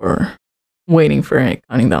waiting for it,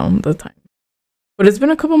 counting down the time. But it's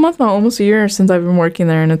been a couple months now, almost a year since I've been working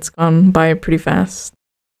there, and it's gone by pretty fast.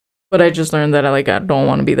 But I just learned that I don't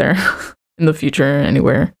want to be there in the future,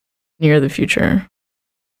 anywhere near the future.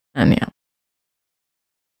 And yeah.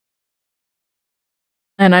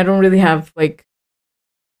 And I don't really have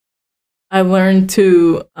I learned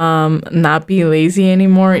to not be lazy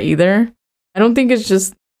anymore either. I don't think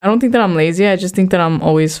that I'm lazy. I just think that I'm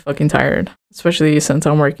always fucking tired, especially since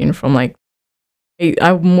I'm working from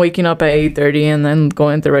I'm waking up at 8:30 and then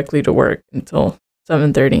going directly to work until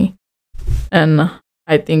 7:30. And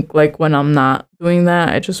I think when I'm not doing that,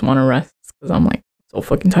 I just want to rest because I'm so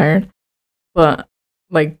fucking tired. But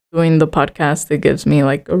doing the podcast, it gives me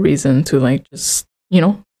a reason to just,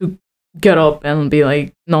 to get up and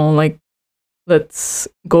be no, let's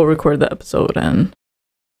go record the episode. And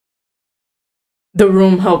the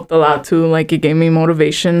room helped a lot too. It gave me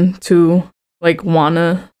motivation to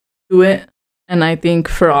wanna do it. And I think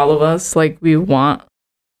for all of us, we want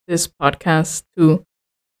this podcast to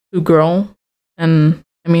grow. And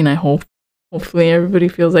I mean, hopefully everybody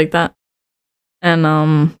feels like that.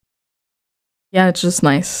 And yeah, it's just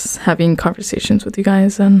nice having conversations with you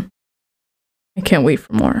guys, and I can't wait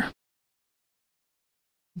for more.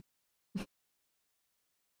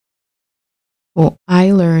 Well,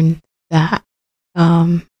 I learned that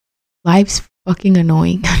life's fucking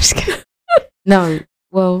annoying. I'm just kidding. No,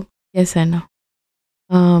 well, yes and no.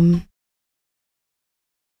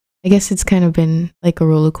 I guess it's kind of been like a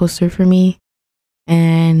roller coaster for me,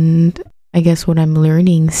 and I guess what I'm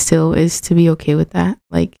learning still is to be okay with that.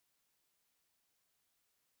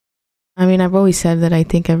 I mean, I've always said that I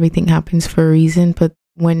think everything happens for a reason, but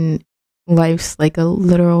when life's like a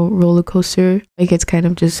literal roller coaster, it's kind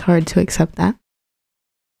of just hard to accept that.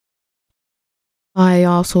 I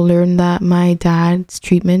also learned that my dad's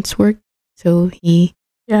treatments work, so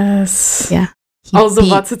Yes. Yeah. I was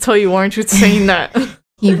about to tell you, weren't you saying that?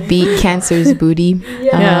 He beat cancer's booty.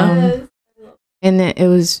 Yes. And it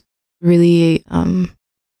was really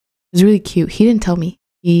cute. He didn't tell me.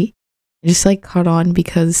 He just caught on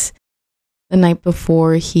because the night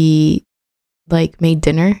before he made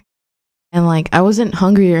dinner, and I wasn't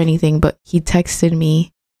hungry or anything, but he texted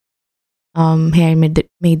me, hey, I made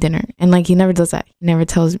dinner. And he never does that. He never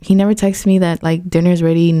texts me that dinner's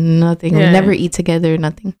ready, nothing. Yeah. We never eat together,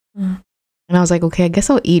 nothing. And I was like, okay, I guess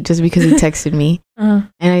I'll eat just because he texted me.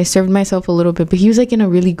 And I served myself a little bit, but he was in a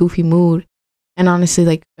really goofy mood. And honestly,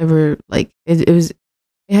 it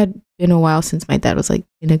had been a while since my dad was in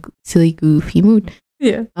a silly, goofy mood.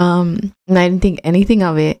 Yeah. And I didn't think anything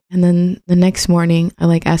of it. And then the next morning,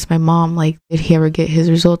 I asked my mom, did he ever get his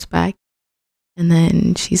results back? And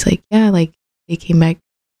then she's like, yeah, they came back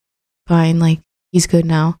fine. He's good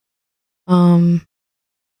now.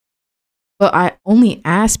 But I only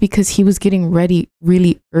asked because he was getting ready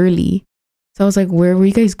really early. So I was like, where were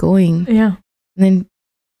you guys going? Yeah. And then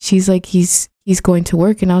she's like, he's going to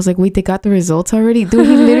work. And I was like, wait, they got the results already? Dude,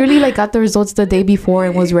 he literally got the results the day before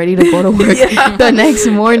and was ready to go to work the next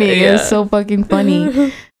morning. Yeah. It was so fucking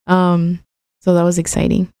funny. So that was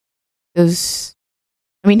exciting.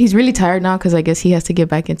 I mean, he's really tired now because I guess he has to get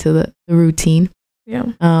back into the routine.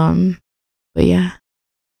 Yeah. But yeah.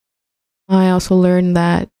 I also learned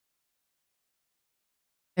that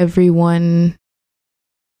everyone,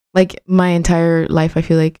 my entire life, I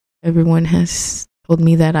feel like everyone has told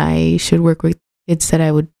me that I should work with kids that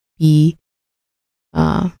I would be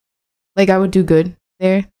like I would do good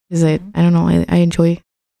there because I don't know, I enjoy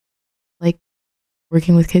like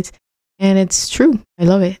working with kids, and it's true. I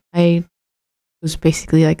love it. I was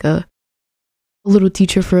basically like a little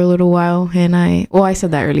teacher for a little while, and I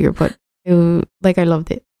said that earlier, but like I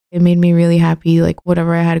loved it. It made me really happy. Like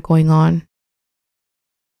whatever I had going on,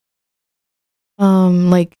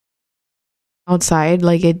 like outside,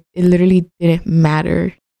 like it literally didn't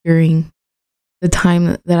matter during the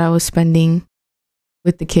time that I was spending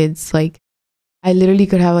with the kids. Like I literally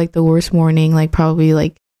could have like the worst morning, like probably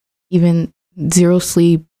like even zero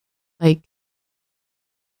sleep, like,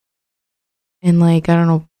 and like I don't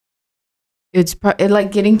know,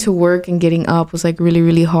 like getting to work and getting up was like really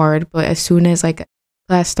really hard. But as soon as like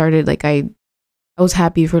class started, like I was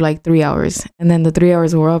happy for like 3 hours, and then the 3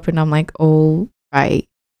 hours were up, and I'm like, oh right,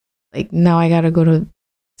 like now I gotta go to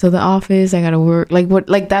the office. I gotta work. Like what?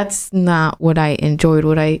 Like that's not what I enjoyed.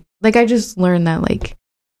 I just learned that like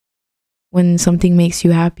when something makes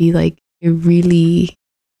you happy, like it really,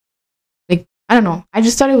 like I don't know. I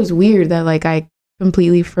just thought it was weird that like I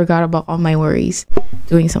completely forgot about all my worries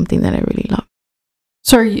doing something that I really love.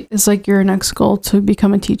 So is like your next goal to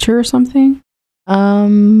become a teacher or something?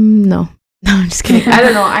 No, I'm just kidding. I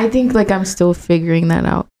don't know. I think like I'm still figuring that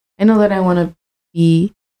out. I know that I want to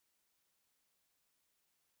be.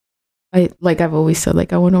 I've always said,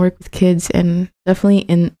 like I want to work with kids, and definitely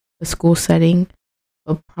in a school setting,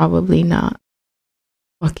 but probably not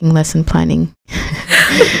fucking lesson planning.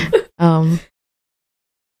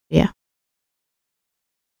 Yeah.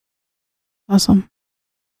 Awesome.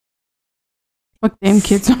 Fuck damn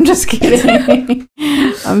kids. I'm just kidding.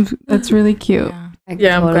 That's really cute. Yeah. I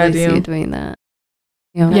Yeah, I'm glad see you- you doing that.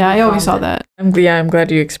 You know? Yeah, I always saw that. I'm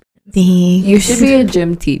glad you experienced. You should be a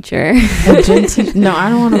gym teacher. A gym teacher? No, I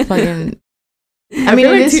don't want to fucking. I mean, it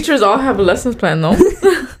like is- teachers all have a lessons plan, though.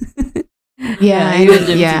 Yeah, even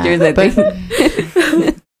gym teachers, I but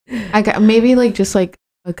think. I got maybe like just like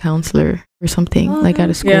a counselor or something, Oh, like at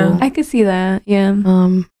a school. Yeah. I could see that. Yeah.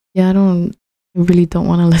 Yeah, I really don't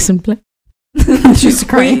want a lesson plan. She's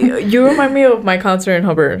crying. You remind me of my counselor in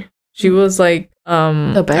Hubbard. She was like,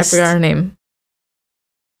 The best. I forgot her name.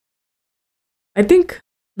 I think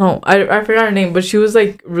no, I forgot her name, but she was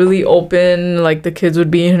like really open. Like the kids would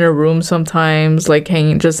be in her room sometimes, like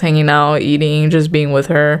hanging out, eating, just being with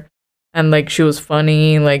her, and like she was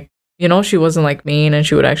funny. Like she wasn't like mean, and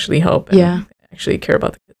she would actually help. And Yeah. actually care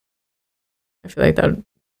about the kids. I feel like that.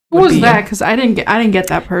 Who was that? Because I didn't get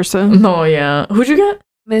that person. No, yeah. Who'd you get?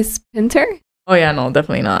 Miss Pinter? Oh yeah, no,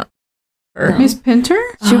 definitely not her. No. Miss Pinter,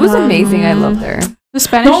 She was amazing. I loved her. the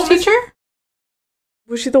Spanish No, Miss- teacher.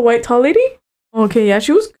 Was she the white tall lady? Okay, yeah,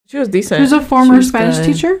 she was decent. She was a former She was Spanish good.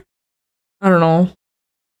 teacher. I don't know.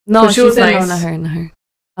 No, But she was said nice. no, not her, not her.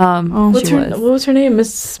 Oh, What was her name?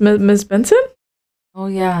 Miss Benson? Oh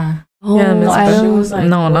yeah. Oh, Yeah, Miss I Benson. don't- was like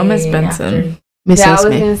No, not Miss way Benson. after- Miss Yeah, I was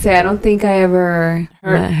Smith. gonna say I don't think I ever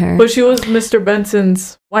met her. But she was Mr.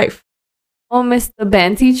 Benson's wife. Oh, Miss the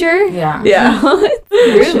band teacher? Yeah. Yeah. What?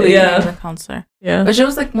 Really? Yeah. The counselor. Yeah. But she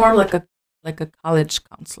was like more like a college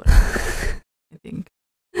counselor, I think.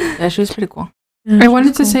 Yeah, she was pretty cool. I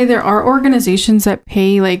wanted to say there are organizations that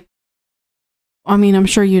pay like, I mean, I'm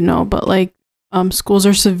sure you know, but like schools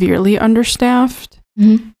are severely understaffed,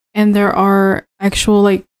 Mhm. and there are actual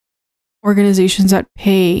like organizations that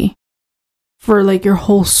pay for like your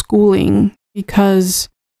whole schooling because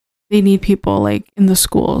they need people like in the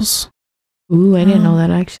schools. Ooh, I didn't know that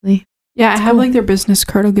actually. Yeah, I That's have cool. like their business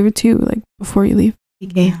card. I'll give it to you like before you leave.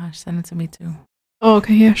 Okay. Yeah, send it to me too. Oh,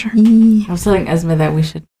 okay, yeah, sure. Oh I was telling Esme that we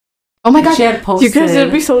should. my god. She had posted. You guys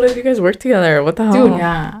would be so lit if you guys work together. What the hell? Dude,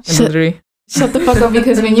 Yeah. And literally. Shut the fuck up,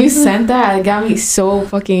 because when you sent that, it got me so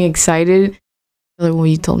fucking excited. Like when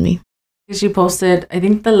you told me. She posted, I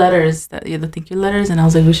think, the letters, the thank you letters, and I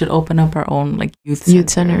was like, we should open up our own like youth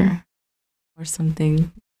Center. or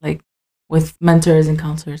something like with mentors and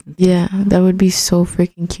counselors. And Yeah, that would be so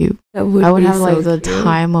freaking cute. That would I would be have so like the cute.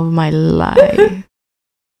 time of my life.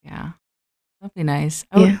 yeah, that'd be nice.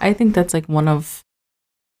 Yeah. I think that's like one of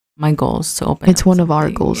my goals to open. It's up one of our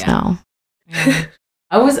something. goals Yeah. now. Yeah.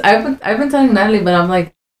 I've been telling Natalie, but I'm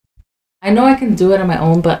like, I know I can do it on my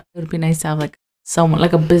own, but it would be nice to have like someone,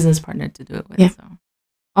 like a business partner to do it with. Yeah. So.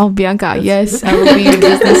 Oh, Bianca, That's- yes, I will be your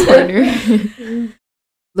business partner.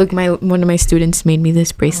 Look, one of my students made me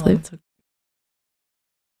this bracelet. Oh, that's okay.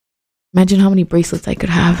 Imagine how many bracelets I could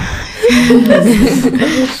have.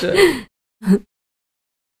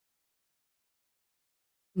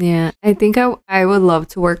 Yeah, I think I would love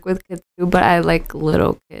to work with kids too, but I like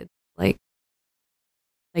little kids, like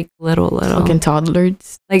little, Fucking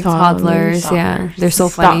toddlers. like toddlers. Yeah, they're so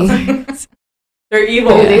funny. They're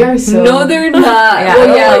evil. Oh, they are so. No, they're not. Yeah.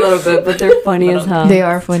 Well, yeah, a little bit, but they're funny as hell. They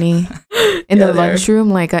are funny. In the lunchroom,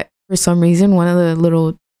 like for some reason, one of the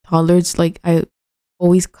little toddlers, like I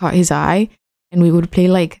always caught his eye, and we would play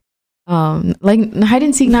like hide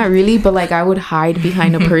and seek, not really, but like I would hide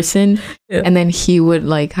behind a person, and then he would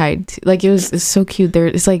like hide. Like it's so cute. There,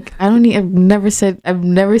 it's like I've never seen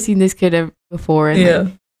this kid before, and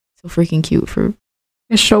like, so freaking cute. For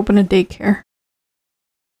They should open a daycare.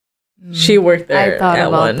 She worked there. I thought at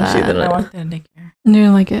about one. that. She didn't. I worked in daycare. You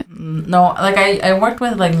didn't like it? No, like I worked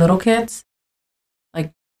with like little kids,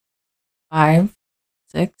 like 5,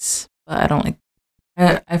 6, but I don't like.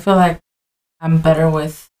 I feel like I'm better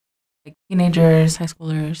with like teenagers, high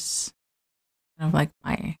schoolers, kind of like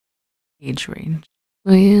my age range.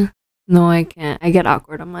 Oh yeah. No, I can't. I get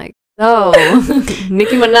awkward. I'm like, oh,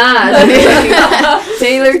 Nicki Minaj,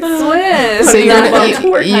 Taylor Swift. so you Not heard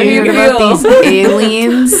awkward. How do you you heard about feel? these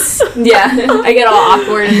aliens? Yeah, I get all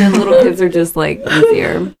awkward, and then little kids are just like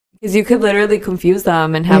easier because you could literally confuse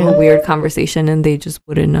them and have a weird conversation, and they just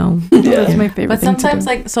wouldn't know. That's my favorite. But thing to sometimes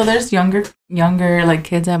do. like so there's younger like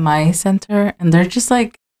kids at my center, and they're just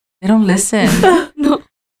like they don't listen. No.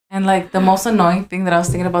 And like the most annoying thing that I was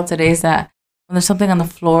thinking about today is that when there's something on the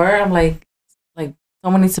floor, I'm like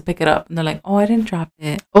someone needs to pick it up, and they're like, "Oh, I didn't drop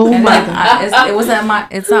it." Oh And my like,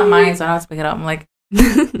 it's not mine, so I don't have to pick it up. I'm like,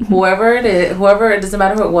 whoever it doesn't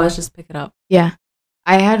matter who it was, just pick it up. Yeah.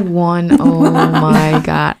 I had one, oh my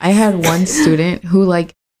God. I had one student who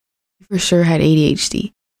like for sure had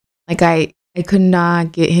ADHD. Like I could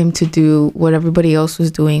not get him to do what everybody else was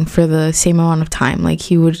doing for the same amount of time. Like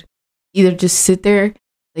he would either just sit there,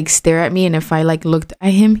 like stare at me, and if I like looked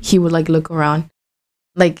at him, he would like look around.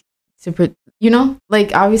 Like to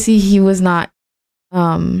like obviously he was not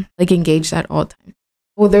like engaged at all times.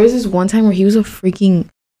 Well, there was this one time where he was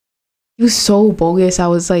so bogus. I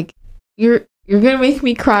was like, you're gonna make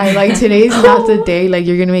me cry. Like today's not the day. Like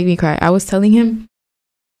you're gonna make me cry. I was telling him,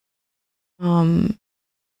 I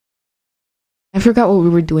forgot what we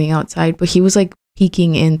were doing outside, but he was like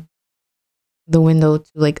peeking in the window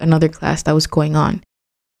to like another class that was going on,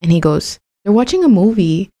 and he goes, "They're watching a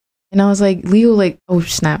movie," and I was like, Leo, like, oh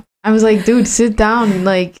snap. I was like, dude, sit down.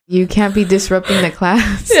 Like, you can't be disrupting the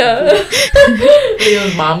class. Yeah.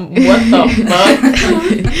 Leo's mom, what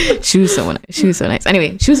the fuck? She was so nice.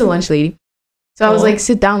 Anyway, she was a lunch lady. So I was like,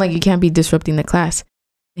 sit down. Like, you can't be disrupting the class.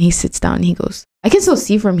 And he sits down and he goes, I can still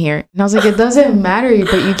see from here. And I was like, it doesn't matter,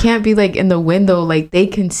 but you can't be like in the window. Like, they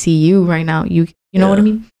can see you right now. You know what I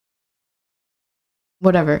mean?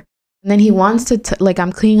 Whatever. And then he wants to, like,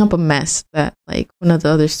 I'm cleaning up a mess that, like, one of the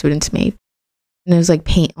other students made. And there's like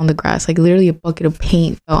paint on the grass, like literally a bucket of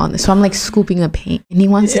paint fell on this. So I'm like scooping the paint, and he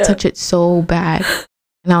wants to touch it so bad.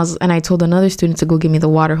 And I told another student to go give me the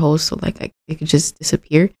water hose so like it could just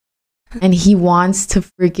disappear. And he wants to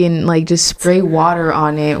freaking like just spray water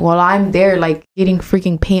on it while I'm there like getting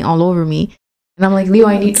freaking paint all over me. And I'm like, Leo,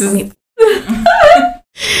 I'm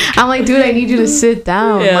like, dude, I need you to sit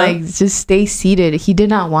down. Like, just stay seated. He did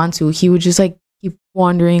not want to. He would just like keep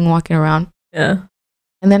wandering, walking around. Yeah.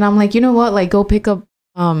 And then I'm like, you know what? Like, go pick up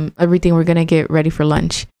everything. We're gonna get ready for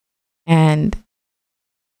lunch. And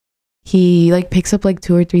he like picks up like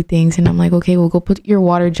 2 or 3 things, and I'm like, okay, we'll go put your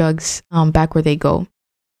water jugs back where they go.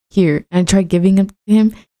 Here. And I tried giving them to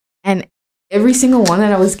him, and every single one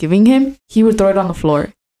that I was giving him, he would throw it on the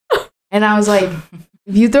floor. And I was like,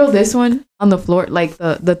 if you throw this one on the floor, like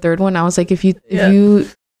the third one, I was like, if you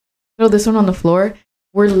throw this one on the floor,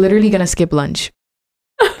 we're literally gonna skip lunch.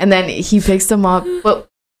 And then he picks them up, but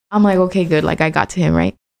I'm like, okay, good. Like I got to him,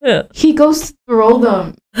 right? Yeah. He goes to throw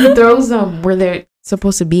them. He throws them where they're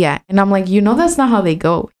supposed to be at. And I'm like, that's not how they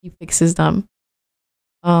go. He fixes them.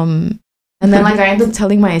 And then like I end up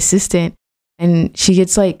telling my assistant, and she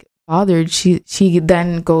gets like bothered. She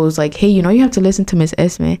then goes like, hey, you have to listen to Miss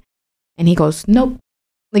Esme. And he goes, nope.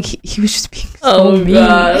 Like he was just being so mean.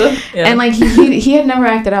 God. Yeah. And like he had never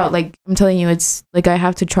acted out. Like I'm telling you, it's like I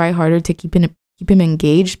have to try harder to keep him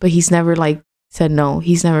engaged, but he's never like said no.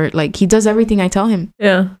 He's never like, he does everything I tell him.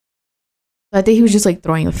 Yeah. So I think he was just like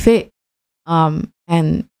throwing a fit.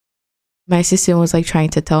 And my assistant was like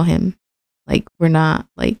trying to tell him, like, we're not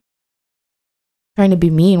like trying to be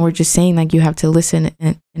mean. We're just saying like you have to listen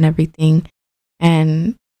and everything.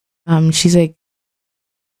 And she's like,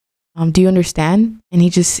 do you understand? And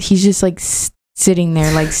he's just like sitting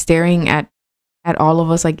there like staring at all of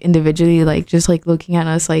us like individually, like just like looking at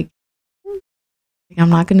us like I'm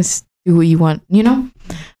not gonna do what you want, And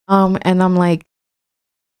I'm like,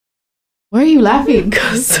 why are you laughing?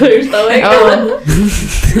 I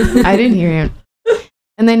didn't hear him.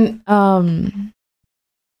 And then how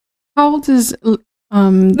old is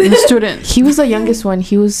the student. He was the youngest one.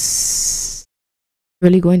 He was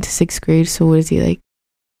really going to 6th grade. So what is he, like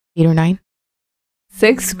 8 or 9?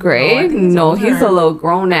 6th No, I grade? think he's No, he's older. a little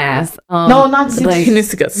grown ass. No, not 6th. like- He needs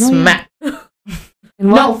to get No, yeah. smacked.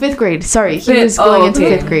 No, 5th grade. Sorry, he Fifth- was going oh, into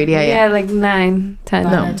okay. 5th grade. Yeah. like 9, 10. No.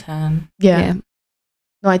 9 or 10. Yeah.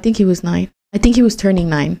 No, I think he was 9. I think he was turning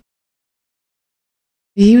 9.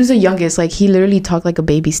 He was the youngest. Like, he literally talked like a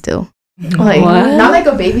baby still. Like, What? not like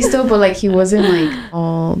a baby still, but like he wasn't like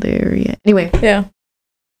all there yet. Anyway, Yeah.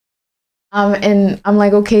 and I'm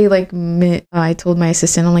like, okay, like I told my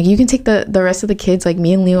assistant, I'm like, you can take the rest of the kids, like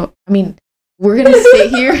me and Leo. I mean, we're gonna sit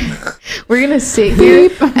here. We're gonna sit here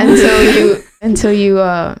until you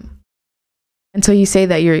say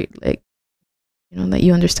that you're like, that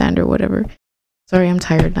you understand or whatever. Sorry, I'm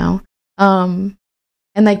tired now. And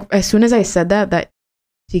like as soon as I said that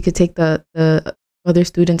she could take the other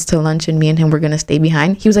students to lunch and me and him were gonna stay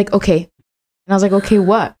behind, he was like, okay. And I was like, okay,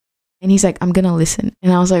 what? And he's like, I'm gonna listen.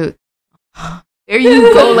 And I was like, there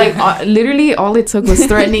you go. Like literally all it took was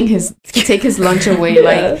threatening to take his lunch away.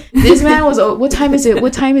 Like this man was, oh, what time is it?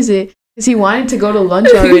 Because he wanted to go to lunch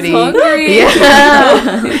already. He's hungry.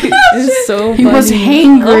 Yeah. It's so He was funny.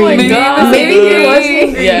 hangry. Oh my Maybe god. Maybe he was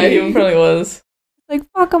hangry. Yeah, he probably was. Like,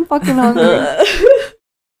 fuck, I'm fucking hungry.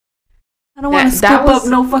 I don't want to That scoop was- up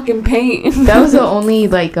no fucking paint. That was the only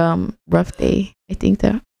like rough day I think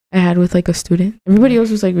that I had with like a student. Everybody else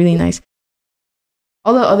was like really nice.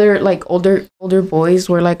 All the other like older boys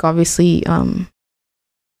were like obviously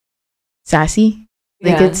sassy.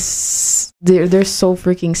 Like Yeah. it's they're so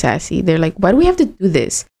freaking sassy. They're like, why do we have to do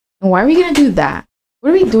this? And why are we gonna do that? What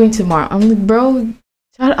are we doing tomorrow? I'm like, bro,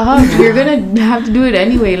 shut up. You're gonna have to do it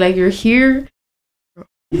anyway. Like you're here.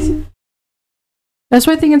 That's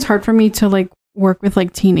why I think it's hard for me to like work with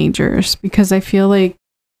like teenagers because I feel like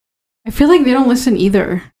they don't listen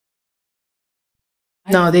either.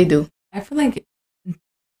 No, they do. I feel like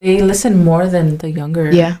they listen more than the younger.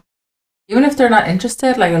 Yeah. Even if they're not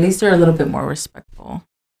interested, like at least they're a little bit more respectful.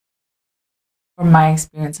 From my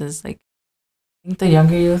experiences, like I think the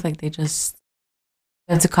younger youth, like they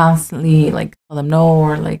have to constantly like tell them no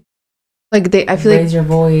or like Like I feel like raise your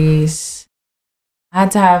voice. I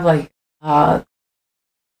had to have like a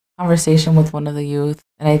conversation with one of the youth,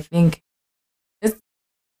 and I think it's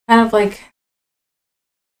kind of like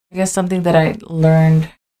I guess something that I learned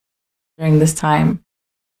during this time.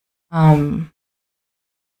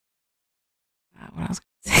 What I was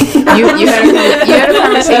gonna say. you had a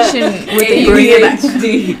conversation with the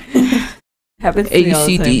youth. Happens to me all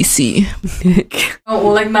the time. ACDC. Oh,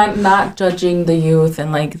 well, like not judging the youth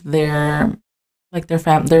and like their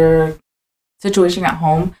situation at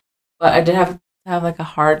home, but I did have to have like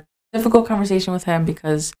a difficult conversation with him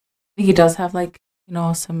because I think he does have like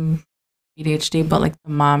some ADHD, but like the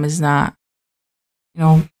mom is not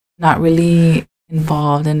not really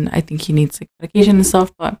involved, and I think he needs like medication and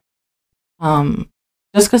stuff. But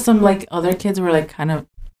just because some like other kids were like kind of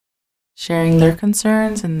sharing their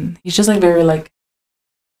concerns, and he's just like very like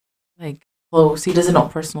close. He doesn't know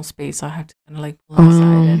personal space, so I have to kind of like pull him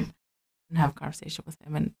aside and have a conversation with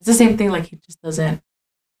him. And it's the same thing. Like he just doesn't.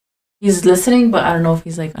 He's listening, but I don't know if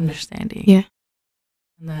he's like understanding. Yeah.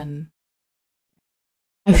 And then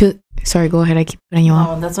I feel sorry. Go ahead. I keep cutting you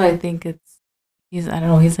off. that's why I think he's I don't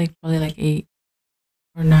know. He's like probably like 8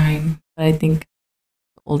 or 9, but I think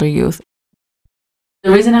the older youth.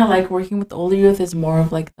 The reason I like working with the older youth is more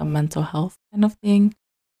of like the mental health kind of thing.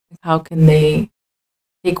 Like how can they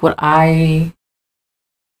take what I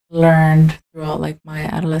learned throughout like my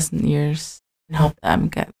adolescent years and help them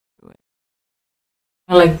get through it.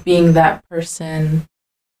 Or like being that person.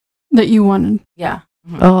 That you wanted. Yeah.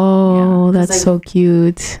 Oh, Yeah, 'cause, that's like, so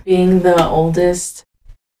cute. Being the oldest,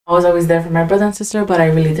 I was always there for my brother and sister, but I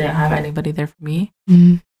really didn't have anybody there for me.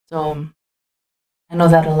 Mm. So I know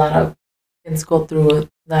that a lot of kids go through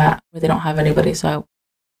that where they don't have anybody. So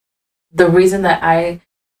the reason that I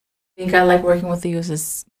think I like working with the youth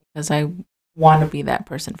is because I want to be that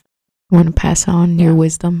person. Want to pass on your Yeah.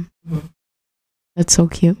 wisdom? Mhm. That's so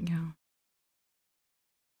cute. Yeah.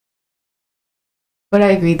 But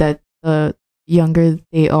I agree that the younger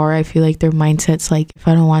they are, I feel like their mindset's like, if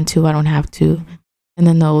I don't want to, I don't have to. And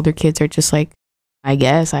then the older kids are just like, I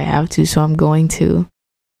guess I have to, so I'm going to.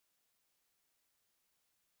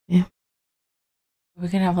 We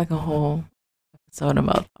can have like a whole episode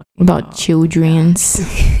about talking About children's.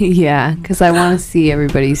 Yeah, because I want to see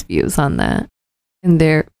everybody's views on that and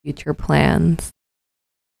their future plans.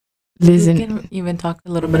 Listen, We can even talk a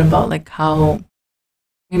little bit about like how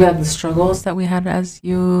maybe like the struggles that we had as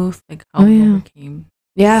youth, like how Oh, we yeah. overcame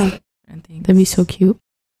Yeah, certain things. that'd be so cute.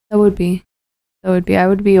 that would be. I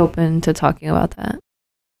would be open to talking about that.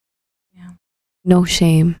 Yeah. No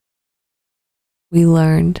shame. We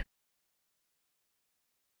learned.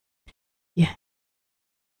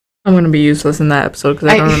 I'm gonna be useless in that episode because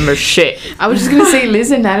I don't remember shit. I was just gonna say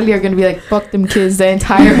Liz and Natalie are gonna be like, fuck them kids the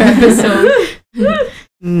entire episode.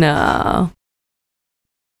 No.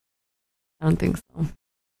 I don't think so.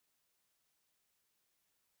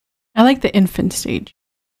 I like the infant stage.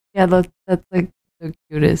 Yeah, that's like the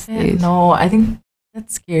cutest stage. No, I think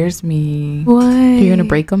that scares me. What? You're gonna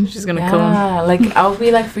break them? She's gonna kill him. Yeah, like I'll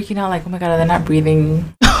be like freaking out, like, oh my god, they're not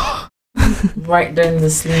breathing right during the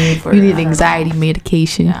sleep. Or, You need I don't know. anxiety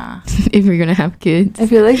medication Yeah, if you're gonna have kids. I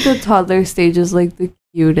feel like the toddler stage is like the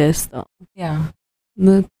cutest though. yeah.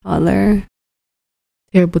 The toddler.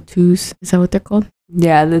 Terrible twos. Is that what they're called?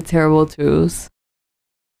 Yeah, the terrible twos.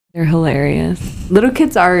 They're hilarious. Little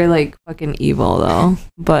kids are like fucking evil though,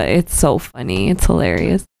 but it's so funny. It's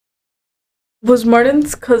hilarious. Was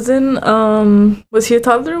Martin's cousin, was he a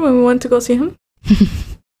toddler when we went to go see him?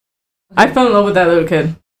 I fell in love with that little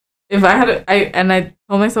kid. If I had I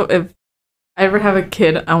told myself if I ever have a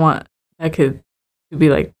kid, I want that kid to be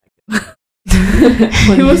like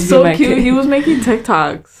he was so cute. He was making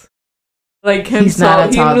TikToks. Like He's not himself.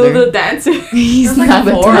 a He knew toddler. the dancing. He's like not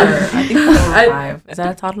a 4. toddler. I think 4 or I- 5. Is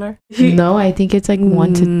that a toddler? No, I think it's like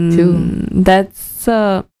 1 to 2. That's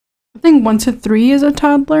I think 1 to 3 is a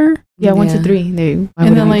toddler, Yeah, 1 to Yeah. 3. They, and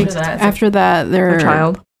then would like put that as after that they're A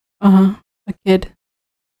child. a kid.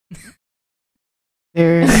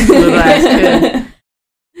 they're Little ass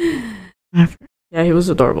kid. after. Yeah, he was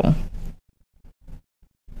adorable.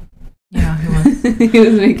 Yeah, he was. he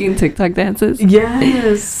was making TikTok dances.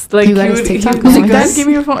 Yes, like You got his TikTok? He was like, Oh my "Dad, God. give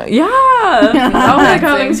me your phone." Yeah. Oh my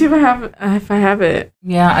god, let me see if I have it.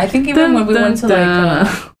 Yeah, I think even when we Dun, went to dun,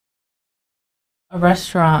 like a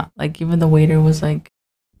restaurant, like even the waiter was like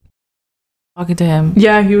talking to him.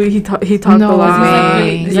 Yeah, he talked No a lot.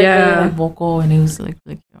 way. He's like yeah. really, like vocal, and he was like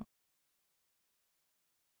you know.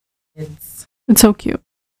 It's It's so cute.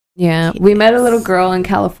 Yeah, we met a little girl in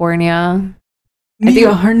California.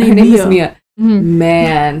 Mia, her name is Mia. Mia. Mhm.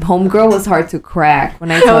 Man, homegirl was hard to crack.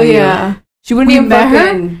 When I Hell tell you, yeah! she wouldn't We even met her?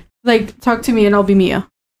 fucking. Like, talk to me and I'll be Mia.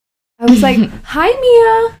 I was like, "Hi,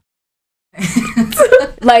 Mia."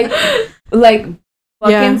 like fucking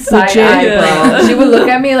Yeah, side legit. eye, bro. Yeah. She would look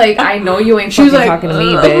at me like, "I know you ain't She was fucking like, talking to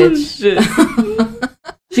me, Oh, bitch." shit.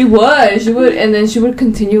 She would, and then she would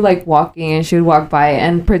continue like walking, and she would walk by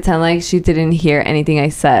and pretend like she didn't hear anything I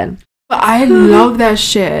said. But I love that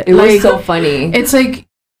shit. It like, was so funny. it's like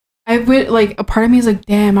I would like a part of me is like,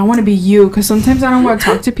 damn, I want to be you, because sometimes I don't want to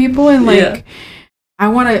talk to people and like Yeah. I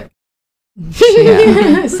want to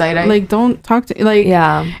Yeah. Side eye. like don't talk to like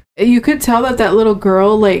Yeah, you could tell that little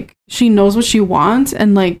girl, like, she knows what she wants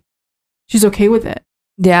and like she's okay with it.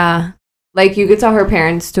 yeah. Like you could tell her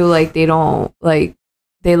parents too. Like they don't like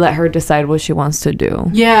they let her decide what she wants to do.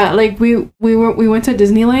 Yeah, like we went to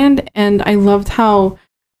Disneyland and I loved how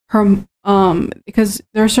her because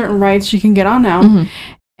there are certain rides she can get on now. Mhm.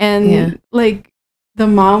 And Yeah. like the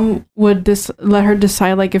mom would let her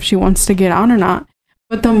decide like if she wants to get on or not.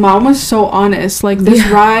 But the mom was so honest. Like, this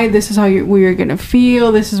Yeah. ride, this is how you're gonna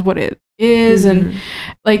feel. This is what it is, and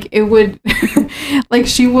like it would, like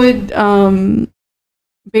she would,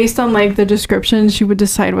 based on like the description, she would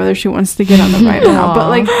decide whether she wants to get on the ride or not. But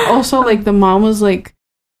like also like the mom was like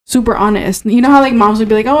super honest. You know how like moms would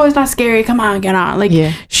be like, "Oh, it's not scary. Come on, get on." Like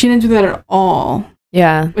yeah, she didn't do that at all,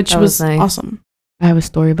 Yeah, which that was nice. awesome. I have a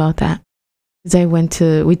story about that.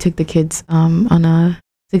 Because we took the kids on a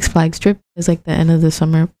Six Flags trip. It's like the end of the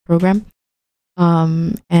summer program.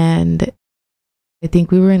 And I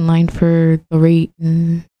think we were in line for the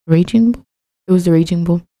Raging Bull. It was the Raging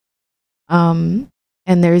Bull. And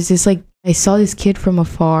there's this like, I saw this kid from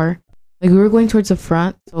afar. Like we were going towards the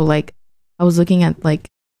front. So like I was looking at like,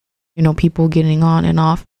 you know, people getting on and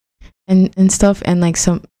off and stuff. And like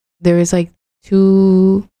there was like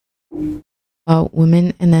two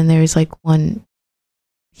women, and then there's like one.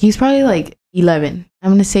 He's probably like 11.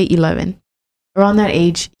 I'm gonna say 11, around that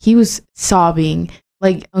age. He was sobbing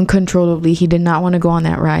like uncontrollably. He did not want to go on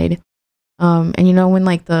that ride. And you know when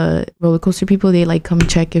like the roller coaster people, they like come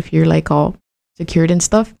check if you're like all secured and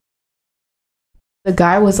stuff. The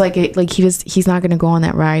guy was like he's not gonna go on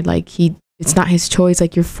that ride. Like it's not his choice.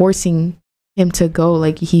 Like you're forcing him to go.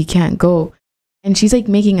 Like he can't go. And she's like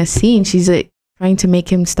making a scene. She's like trying to make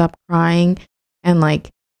him stop crying. And like,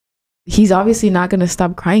 he's obviously not gonna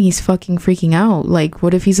stop crying. He's fucking freaking out. Like,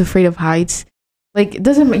 what if he's afraid of heights? Like, you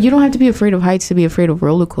don't have to be afraid of heights to be afraid of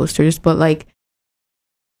roller coasters. But like,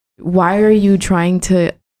 why are you trying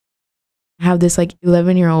to have this like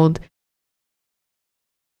 11-year-old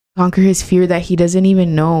conquer his fear that he doesn't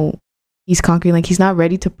even know he's conquering. Like, he's not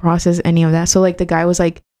ready to process any of that. So like the guy was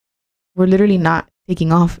like, we're literally not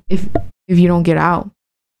taking off if you don't get out.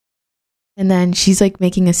 And then she's like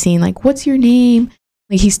making a scene like, what's your name?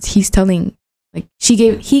 Like he's telling, like,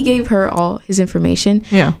 he gave her all his information.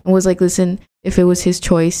 Yeah. And was like, listen, if it was his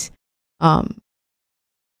choice,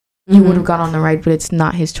 he would have gone on the ride, but it's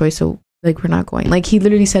not his choice, so like we're not going. Like, he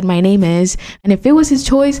literally said, my name is, and if it was his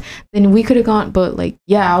choice, then we could have gone. But like,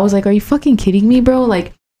 yeah, I was like, are you fucking kidding me, bro?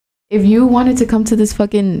 Like, if you wanted to come to this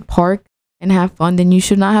fucking park and have fun, then you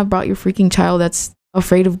should not have brought your freaking child that's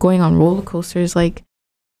afraid of going on roller coasters. Like,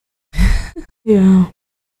 Yeah.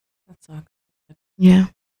 That sucks. yeah.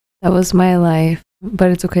 That was my life.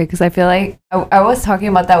 But it's okay because I feel like I was talking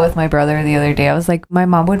about that with my brother the other day. I was like, my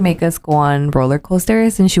mom would make us go on roller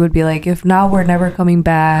coasters and she would be like, if not, we're never coming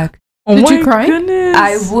back. Oh Did my you cry? Goodness.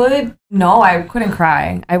 I couldn't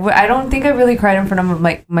cry. I don't think I really cried in front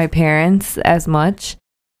of my parents as much.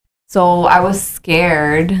 So I was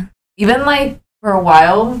scared. Even like for a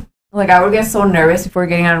while, like I would get so nervous before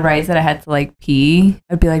getting on rides that I had to like pee.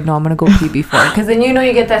 I'd be like, no, I'm gonna go pee before, because then you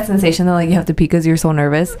get that sensation that like you have to pee because you're so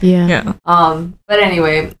nervous. Yeah. Yeah. But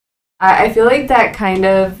anyway, I feel like that kind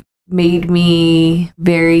of made me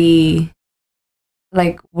very,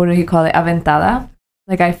 like, what do you call it, aventada.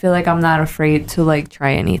 Like, I feel like I'm not afraid to like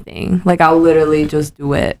try anything. Like, I'll literally just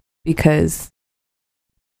do it because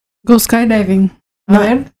Go skydiving.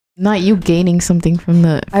 Not you gaining something from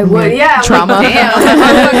the I from would, your yeah. trauma. Like,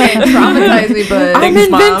 damn, traumatize me, but I'm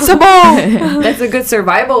invincible. that's a good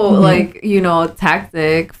survival, like,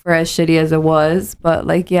 tactic for as shitty as it was. But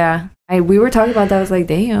like, yeah, we were talking about that. I was like,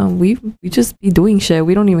 damn, we just be doing shit.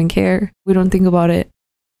 We don't even care. We don't think about it.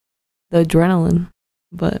 The adrenaline.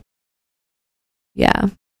 But yeah,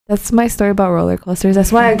 that's my story about roller coasters.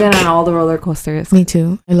 That's why I get on all the roller coasters. Me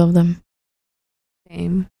too. I love them.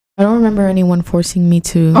 Same. I don't remember anyone forcing me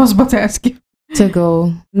I was about to ask you. to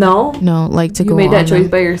go. No, No, like to you go. made that on choice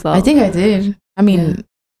them. by yourself. I think I did. I mean, Yeah.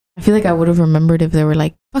 I feel like I would have remembered if they were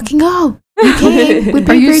like, "Fucking go, you came." We Are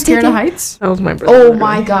paid you for your scared of ticket." heights? That was my brother. Oh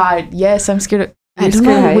my god, yes, I'm scared of. I You're don't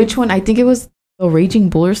scared of know heights? which one. I think it was the Raging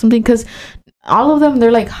Bull or something, because all of them,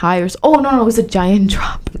 they're like high or oh no, it was a giant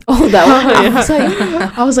drop. Oh, that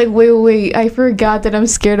one. I was like, wait, I forgot that I'm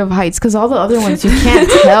scared of heights, because all the other ones you can't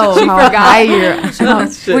tell She how forgot. high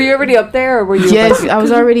you're. Were you already up there, or were you? Yes, I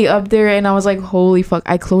was already up there, and I was like, holy fuck!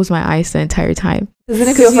 I closed my eyes the entire time. Doesn't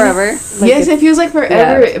it feel forever? Yes, it feels like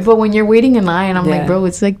forever. Yeah. But when you're waiting in line, I'm Yeah. like, bro,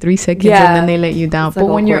 it's like 3 seconds, Yeah. and then they let you down. It's like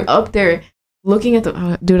But when you're awkward. up there, looking at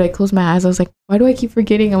the dude, I closed my eyes. I was like, why do I keep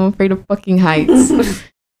forgetting? I'm afraid of fucking heights.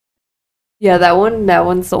 Yeah, that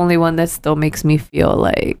one's the only one that still makes me feel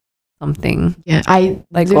like something. Yeah, I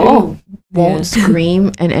Like, literally won't yeah.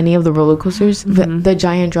 scream in any of the roller coasters. Mhm. The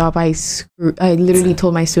giant drop, I literally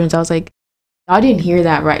told my students, I was like, I didn't hear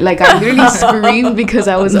that right. Like, I literally screamed because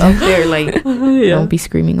I was up there. Like, Yeah. don't be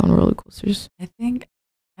screaming on roller coasters. I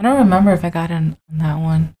don't remember if I got on that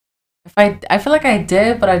one. If I feel like I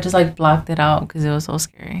did, but I just like blocked it out because it was so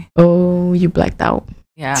scary. Oh, you blacked out.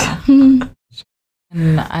 Yeah, Wait,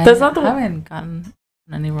 and I That's not the one- haven't gotten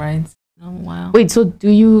on any rides in a while. so do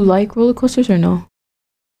you like roller coasters or no?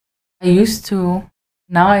 I used to.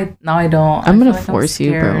 Now I don't. I'm I gonna feel like I'm force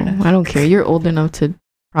you, bro. scared. I don't care. You're old enough to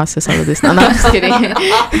process all of this. No, I'm just kidding.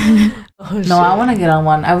 Oh, No, I want to get on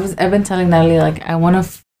one. I've been telling Natalie like I want to.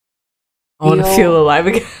 I want to feel alive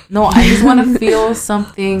again. No, I just want to feel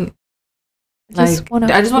something. I just Like wanna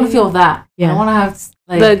I just want to feel that. Yeah. I want to have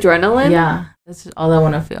like The adrenaline. yeah. That's just all I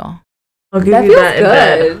want to feel. I'll give That you feels that in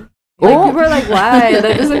bed. good. Like, people are like, why?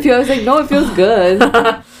 That doesn't feel. I was like, no, it feels good.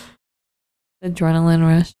 Adrenaline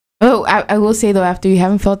rush. Oh, I will say though, after you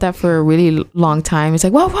haven't felt that for a really long time, it's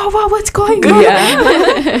like, whoa, what's going on?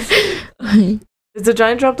 Yeah. Is the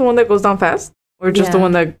giant drop the one that goes down fast, or just the Yeah.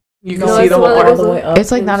 one that you can No, see it's the the whole one that all goes the way up?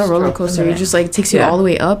 It's like not a roller Drop coaster. in It there. just like takes you Yeah. all the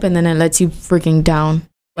way up, and then it lets you freaking down.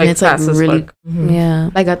 Like it's, like, fast as really- fuck. Yeah.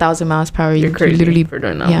 Like 1,000 miles per hour. You're You crazy literally. for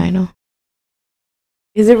doing that. Yeah, I know.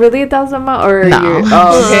 Is it really 1,000 miles? Or No. you're,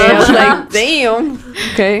 oh, okay. I was like, damn.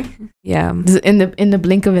 Okay. Yeah. In the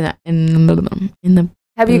blink of it, in the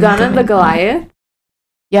Have you gone on the Goliath?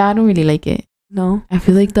 yeah, I don't really like it. No. I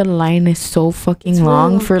feel like the line is so fucking It's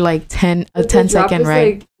long really- for like 10 The 10-second drop is,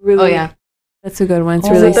 ride. like, really, Oh, yeah. That's a good one. It's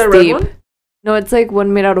Oh, really Is that red steep. one? No, it's like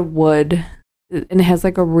one made out of wood. And it has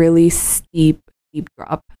like a really steep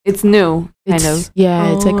drop. It's new, kind It's, of.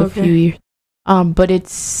 yeah, it's like Oh, a okay. few years. But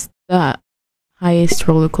it's the highest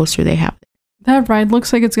roller coaster they have. That ride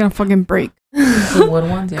looks like it's gonna fucking break. The wood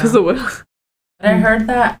ones, yeah. Because the But I heard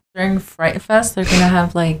that during Fright Fest they're gonna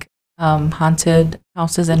have like haunted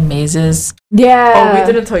houses and mazes. Yeah. Oh, we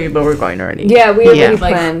didn't tell you, but we're going already. Yeah, we already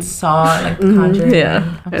Like planned. Saw like Mhm. Conjuring.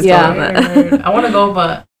 Yeah, I'm I saw scared. I want to go,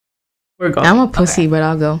 but We're going. I'm a pussy, but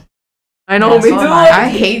I'll go. I know, Yeah, me so too. am I. I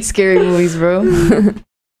hate scary movies, bro.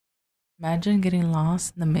 imagine getting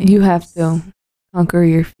lost in the maze. You have to conquer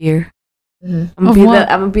your fear. Mhm. I'm Of gonna, what?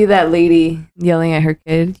 I'm gonna be that lady yelling at her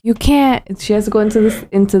kid. You can't. She has to go into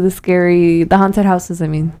the haunted houses. I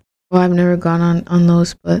mean, Well, I've never gone on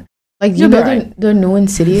those, but like you You'll be know alright. the new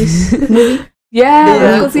Insidious movie. yeah, Yeah.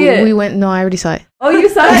 let's go see it. We went. No, I already saw it. Oh, you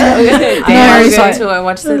saw it? Okay. I No, I already watched saw it it. too. I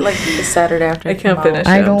watched it like the Saturday after. I it can't came finish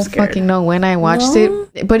out. it. I I'm don't scared. fucking know when I watched No?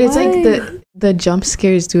 it, but it's like Why? the jump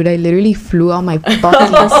scares, dude. I literally flew out my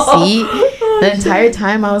fucking seat the entire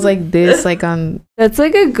time. I was like this, like on. That's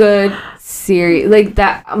like a good series. Like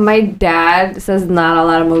that. My dad says not a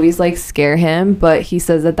lot of movies like scare him, but he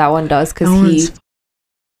says that one does because That one's-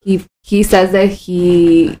 he says that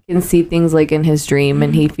he can see things like in his dream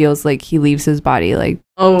and he feels like he leaves his body like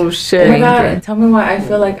Oh Oh shit. my god! Tell me why I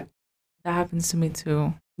feel like that happens to me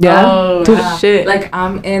too. Oh Yeah. shit. Like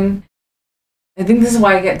I'm in. I think this is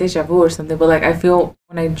why I get deja vu or something. But like I feel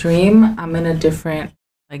when I dream, I'm in a different,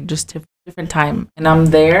 like just different time, and I'm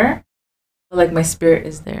there, but like my spirit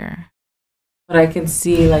is there, but I can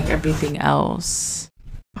see like everything else.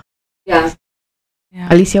 yeah. Yeah.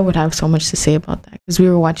 Alicia would have so much to say about that because we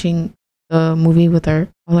were watching the movie with all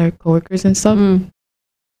our coworkers and stuff, Mm.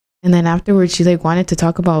 and then afterwards she like wanted to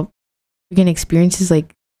talk about freaking experiences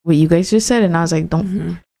like what you guys just said, and I was like, don't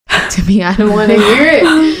Mhm. talk to me. I don't want to hear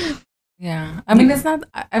it. Yeah. I mean, it's not.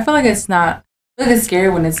 I feel like it's not. I feel like it's scary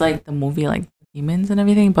when it's like the movie, like demons and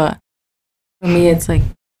everything. But for me, it's like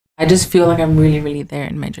I just feel like I'm really, really there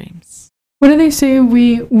in my dreams. What do they say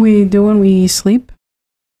we do when we sleep?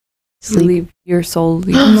 Sleep. Leave your soul.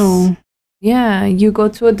 Leaves. No. Yeah, you go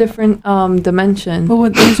to a different dimension.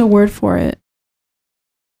 But there's a word for it.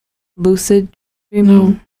 Lucid dreaming.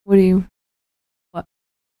 No. What do you? What?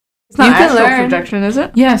 It's not you can astral learn. projection, is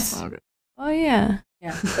it? Yes. Okay. Oh yeah.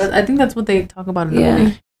 Yeah. I think that's what they talk about in the Yeah.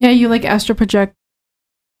 movie. Yeah, you like astral project.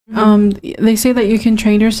 They say that you can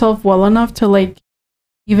train yourself well enough to like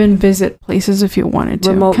even visit places if you wanted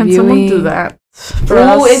to. Remote Can viewing. someone do that? for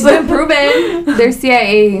Oh, us? it's been proven. There's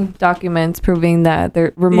CIA documents proving that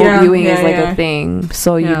their remote Yeah, viewing is yeah, like yeah. a thing.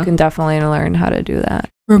 So Yeah. you can definitely learn how to do that.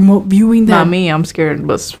 Remote viewing that. Not me. I'm scared,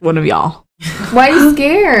 but one of y'all. Why are you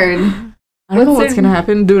scared? I don't know What's what's there- gonna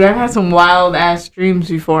happen, dude. I've had some wild ass dreams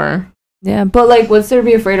before. Yeah, but like, what's there to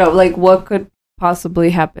be afraid of? Like, what could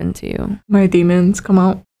possibly happen to you? My demons come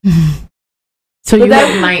out. So But you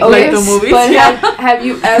that- like night Like the movies? But Yeah. have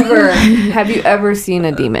you ever seen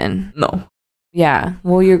a demon? No. Yeah.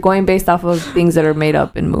 Well, you're going based off of things that are made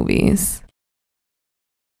up in movies.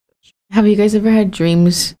 Have you guys ever had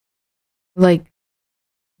dreams like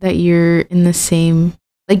that you're in the same,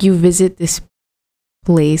 like you visit this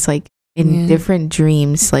place like in Yeah. different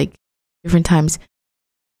dreams, like different times,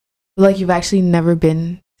 but like you've actually never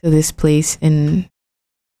been to this place in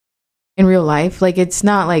real life? Like it's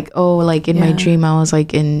not like, oh, like in my Yeah. dream I was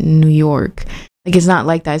like in New York. Like it's not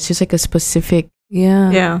like that. It's just like a specific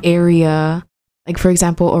Yeah. Yeah. area. Like for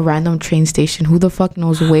example, a random train station. Who the fuck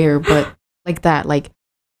knows where? But like that, like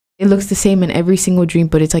it looks the same in every single dream,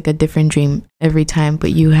 but it's like a different dream every time.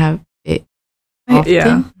 But you have it I- often.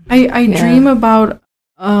 Yeah. I Yeah. dream about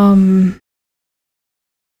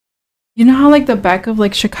you know how like the back of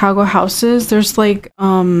like Chicago houses there's like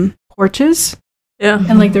porches Yeah.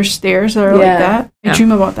 and like there's stairs that are like Yeah. that. I Yeah.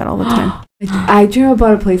 dream about that all the time. I dream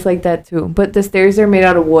about a place like that too, but the stairs are made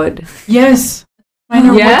out of wood. Yes. Mine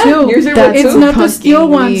are Yeah? wood too. Yours are That's wood It's too? not the steel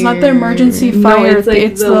fucking ones, not the emergency weird. fire. No, it's like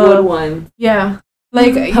it's the wood one. Yeah.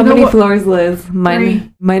 Like you How know many what? floors, Liz? Mine.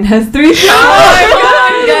 Three. Mine has 3. Oh my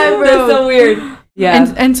God, yeah, bro. That's so weird.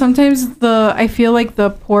 Yeah. And sometimes I feel like the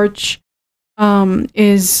porch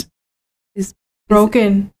is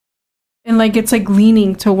broken and like it's like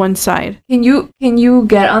leaning to one side. Can you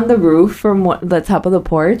get on the roof from the top of the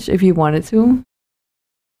porch if you wanted to?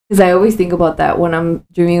 Because I always think about that when I'm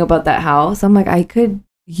dreaming about that house. I'm like, I could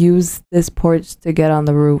use this porch to get on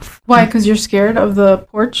the roof. Why? Because you're scared of the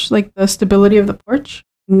porch, like the stability of the porch.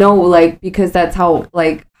 No, like because that's how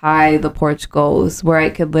like high the porch goes, where I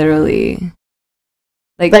could literally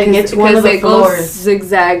like it's one of the it goes floors.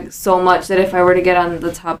 zigzag so much that if I were to get on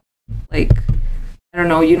the top, like I don't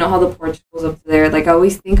know, you know how the porch goes up to there. Like I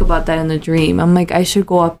always think about that in the dream. I'm like, I should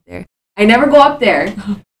go up there. I never go up there.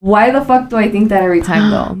 Why the fuck do I think that every time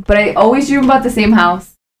though? But I always dream about the same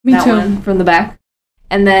house. Me that too. one from the back,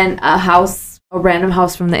 and then a random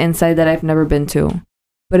house from the inside that I've never been to,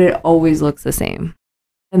 but it always looks the same.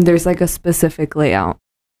 And there's like a specific layout.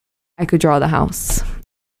 I could draw the house.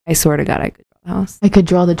 I swear to God, I could draw the house. I could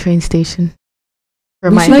draw the train station. For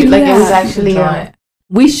We my should do like it was that. actually Draw it.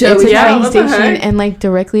 We should. it's a Yeah, train what the station, heck? and like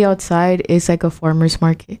directly outside is like a farmer's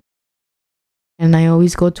market. And I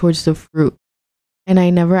always go towards the fruit. And I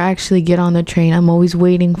never actually get on the train. I'm always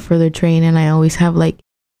waiting for the train, and I always have like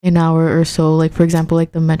an hour or so, like for example,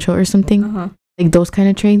 like the metro or something, Uh-huh. like those kind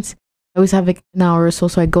of trains. I always have like an hour or so,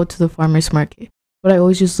 so I go to the farmer's market. But I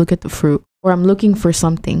always just look at the fruit, or I'm looking for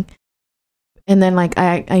something. And then like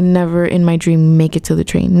I never in my dream make it to the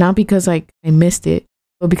train. Not because like I missed it,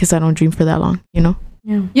 but because I don't dream for that long, you know?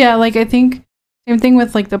 Yeah. Yeah, like I think same thing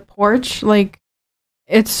with like the porch. Like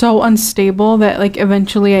it's so unstable that like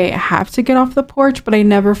eventually I have to get off the porch, but I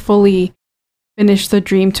never fully finish the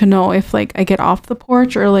dream to know if like I get off the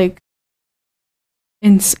porch or like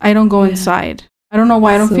I don't go Yeah. inside. I don't know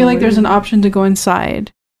why. I don't So feel like there's an weird. option to go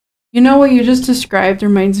inside. You know what you just described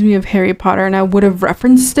reminds me of Harry Potter, and I would have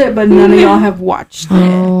referenced it, but none of y'all have watched it.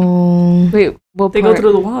 Oh. Wait, what They part? go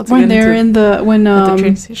through the wall to When get they're into, when at the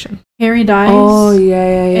train station. Harry dies. Oh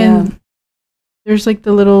yeah. And there's like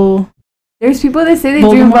the little There's people that say they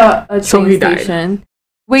dream Voldemort. about a So train he died. station.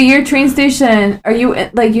 Wait, your train station? Are you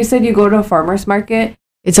like you said? You go to a farmer's market.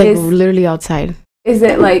 It's like Is- literally outside. Is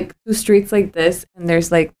it like two streets like this, and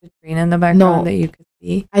there's like the train in the background No. that you could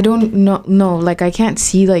see? I don't know. No, like I can't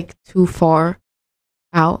see like too far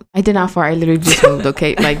out. I did not far. I literally just moved.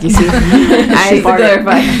 Okay, like you see, I To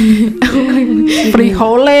clarify.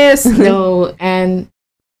 frijoles. no, and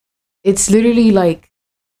it's literally like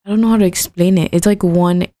I don't know how to explain it. It's like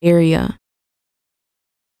one area,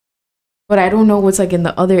 but I don't know what's like in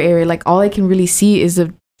the other area. Like all I can really see is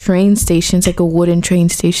the train station. It's like a wooden train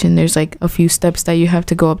station. There's like a few steps that you have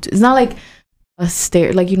to go up to. It's not like a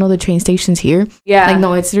stair, like you know the train stations here. Yeah. Like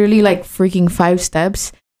no, it's really like freaking 5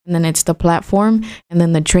 steps, and then it's the platform, and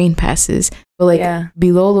then the train passes. But like yeah.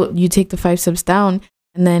 below, you take the 5 steps down,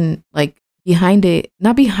 and then like behind it,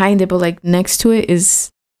 not behind it, but like next to it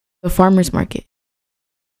is the farmer's market.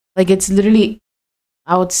 Like it's literally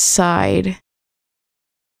outside.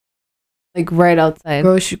 Like right outside.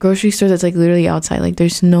 Grocery store that's like literally outside. Like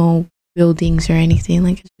there's no buildings or anything.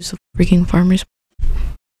 Like it's just a freaking farmer's.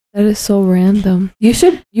 That is so random. You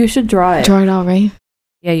should draw it. Draw it out, right?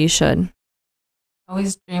 Yeah, you should. I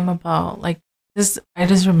always dream about like this. I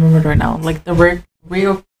just remembered right now, like the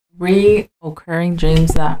reoccurring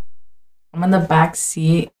dreams that I'm in the back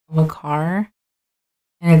seat of a car,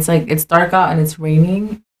 and it's like it's dark out and it's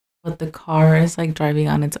raining, but the car is like driving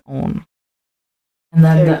on its own, and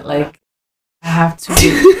then that like I have to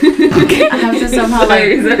I have to somehow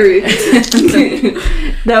like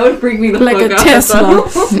That would freak me the Like fuck a out. Tesla.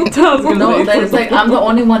 no, that it's like I'm the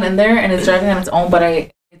only one in there and it's driving on its own, but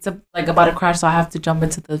it's like about to crash, so I have to jump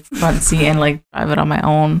into the front seat and like drive it on my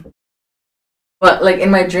own. But like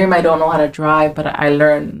in my dream, I don't know how to drive, but I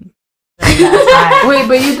learned. during that time. Wait,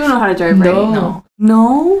 but you do know how to drive, right? No.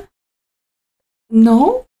 No?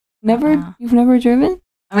 No? Never? Uh-uh. You've never driven?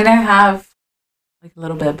 I mean, I have like a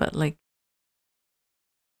little bit, but like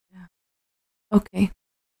Okay.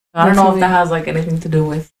 I don't That's know if really- that has like anything to do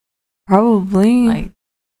with Probably. like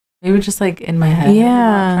maybe just like in my head.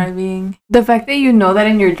 Yeah. about driving. The fact that you know that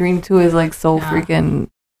in your dream too is like so Yeah. freaking.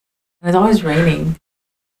 And it's always raining.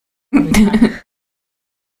 every time.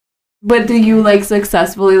 But do you like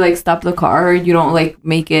successfully like stop the car, or you don't like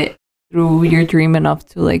make it through your dream enough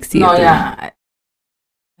to like see No, it? through? yeah.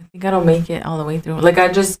 I think I don't make it all the way through. Like I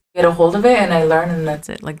just get a hold of it and I learn, and that's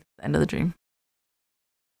it. Like the end of the dream.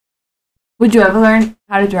 Would you ever learn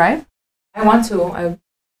how to drive? I want to. I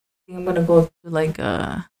think I'm gonna go to like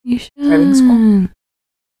You should. Driving school.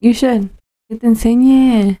 You should. Que te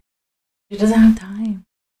enseñe. She doesn't have time.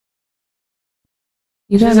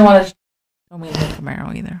 You She doesn't want to show me the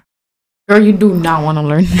Camaro either. Girl, you do not want to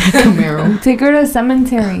learn that Camaro. Take her to a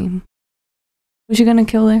cemetery. Who's she gonna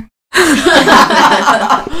kill there?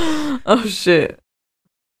 Oh shit.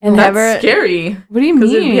 And That's never. scary. What do you Because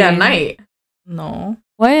mean? it'd be at night. No.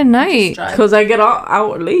 Why at night? Drive. Because I get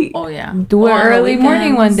out late. Oh yeah. Do it Or on the early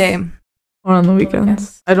morning one weekends. day. Or on the weekends.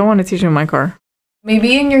 weekends. I don't want to teach him my car.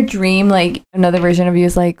 Maybe in your dream, like another version of you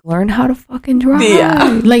is like, learn how to fucking drive.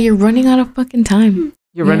 Yeah. Like you're running out of fucking time.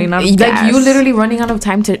 You're running out of Like gas. you literally running out of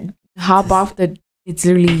time to hop off the. It's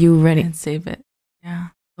literally you running. And save it. Yeah.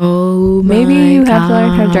 Oh, Maybe my you have to learn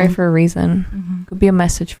how to God. drive for a reason. Mm-hmm. Could be a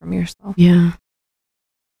message from yourself. Yeah.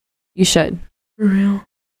 You should. For real.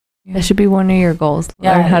 That should be one of your goals.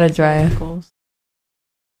 Yeah, Learn how to it's one of my drive. goals.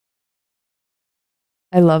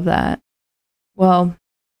 I love that. Well,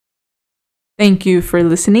 Thank you for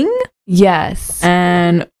listening. yes.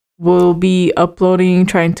 And we'll be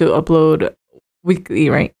trying to upload weekly,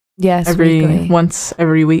 right? Yes. Once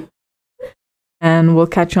every week. And we'll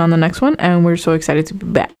catch you on the next one. And we're so excited to be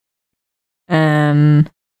back. And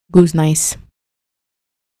Goose nice.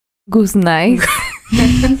 Goose nice.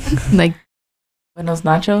 Like, Buenos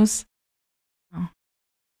nachos.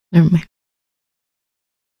 never mind.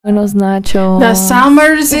 Buenos nachos. The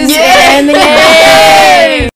summers is Yay! ending.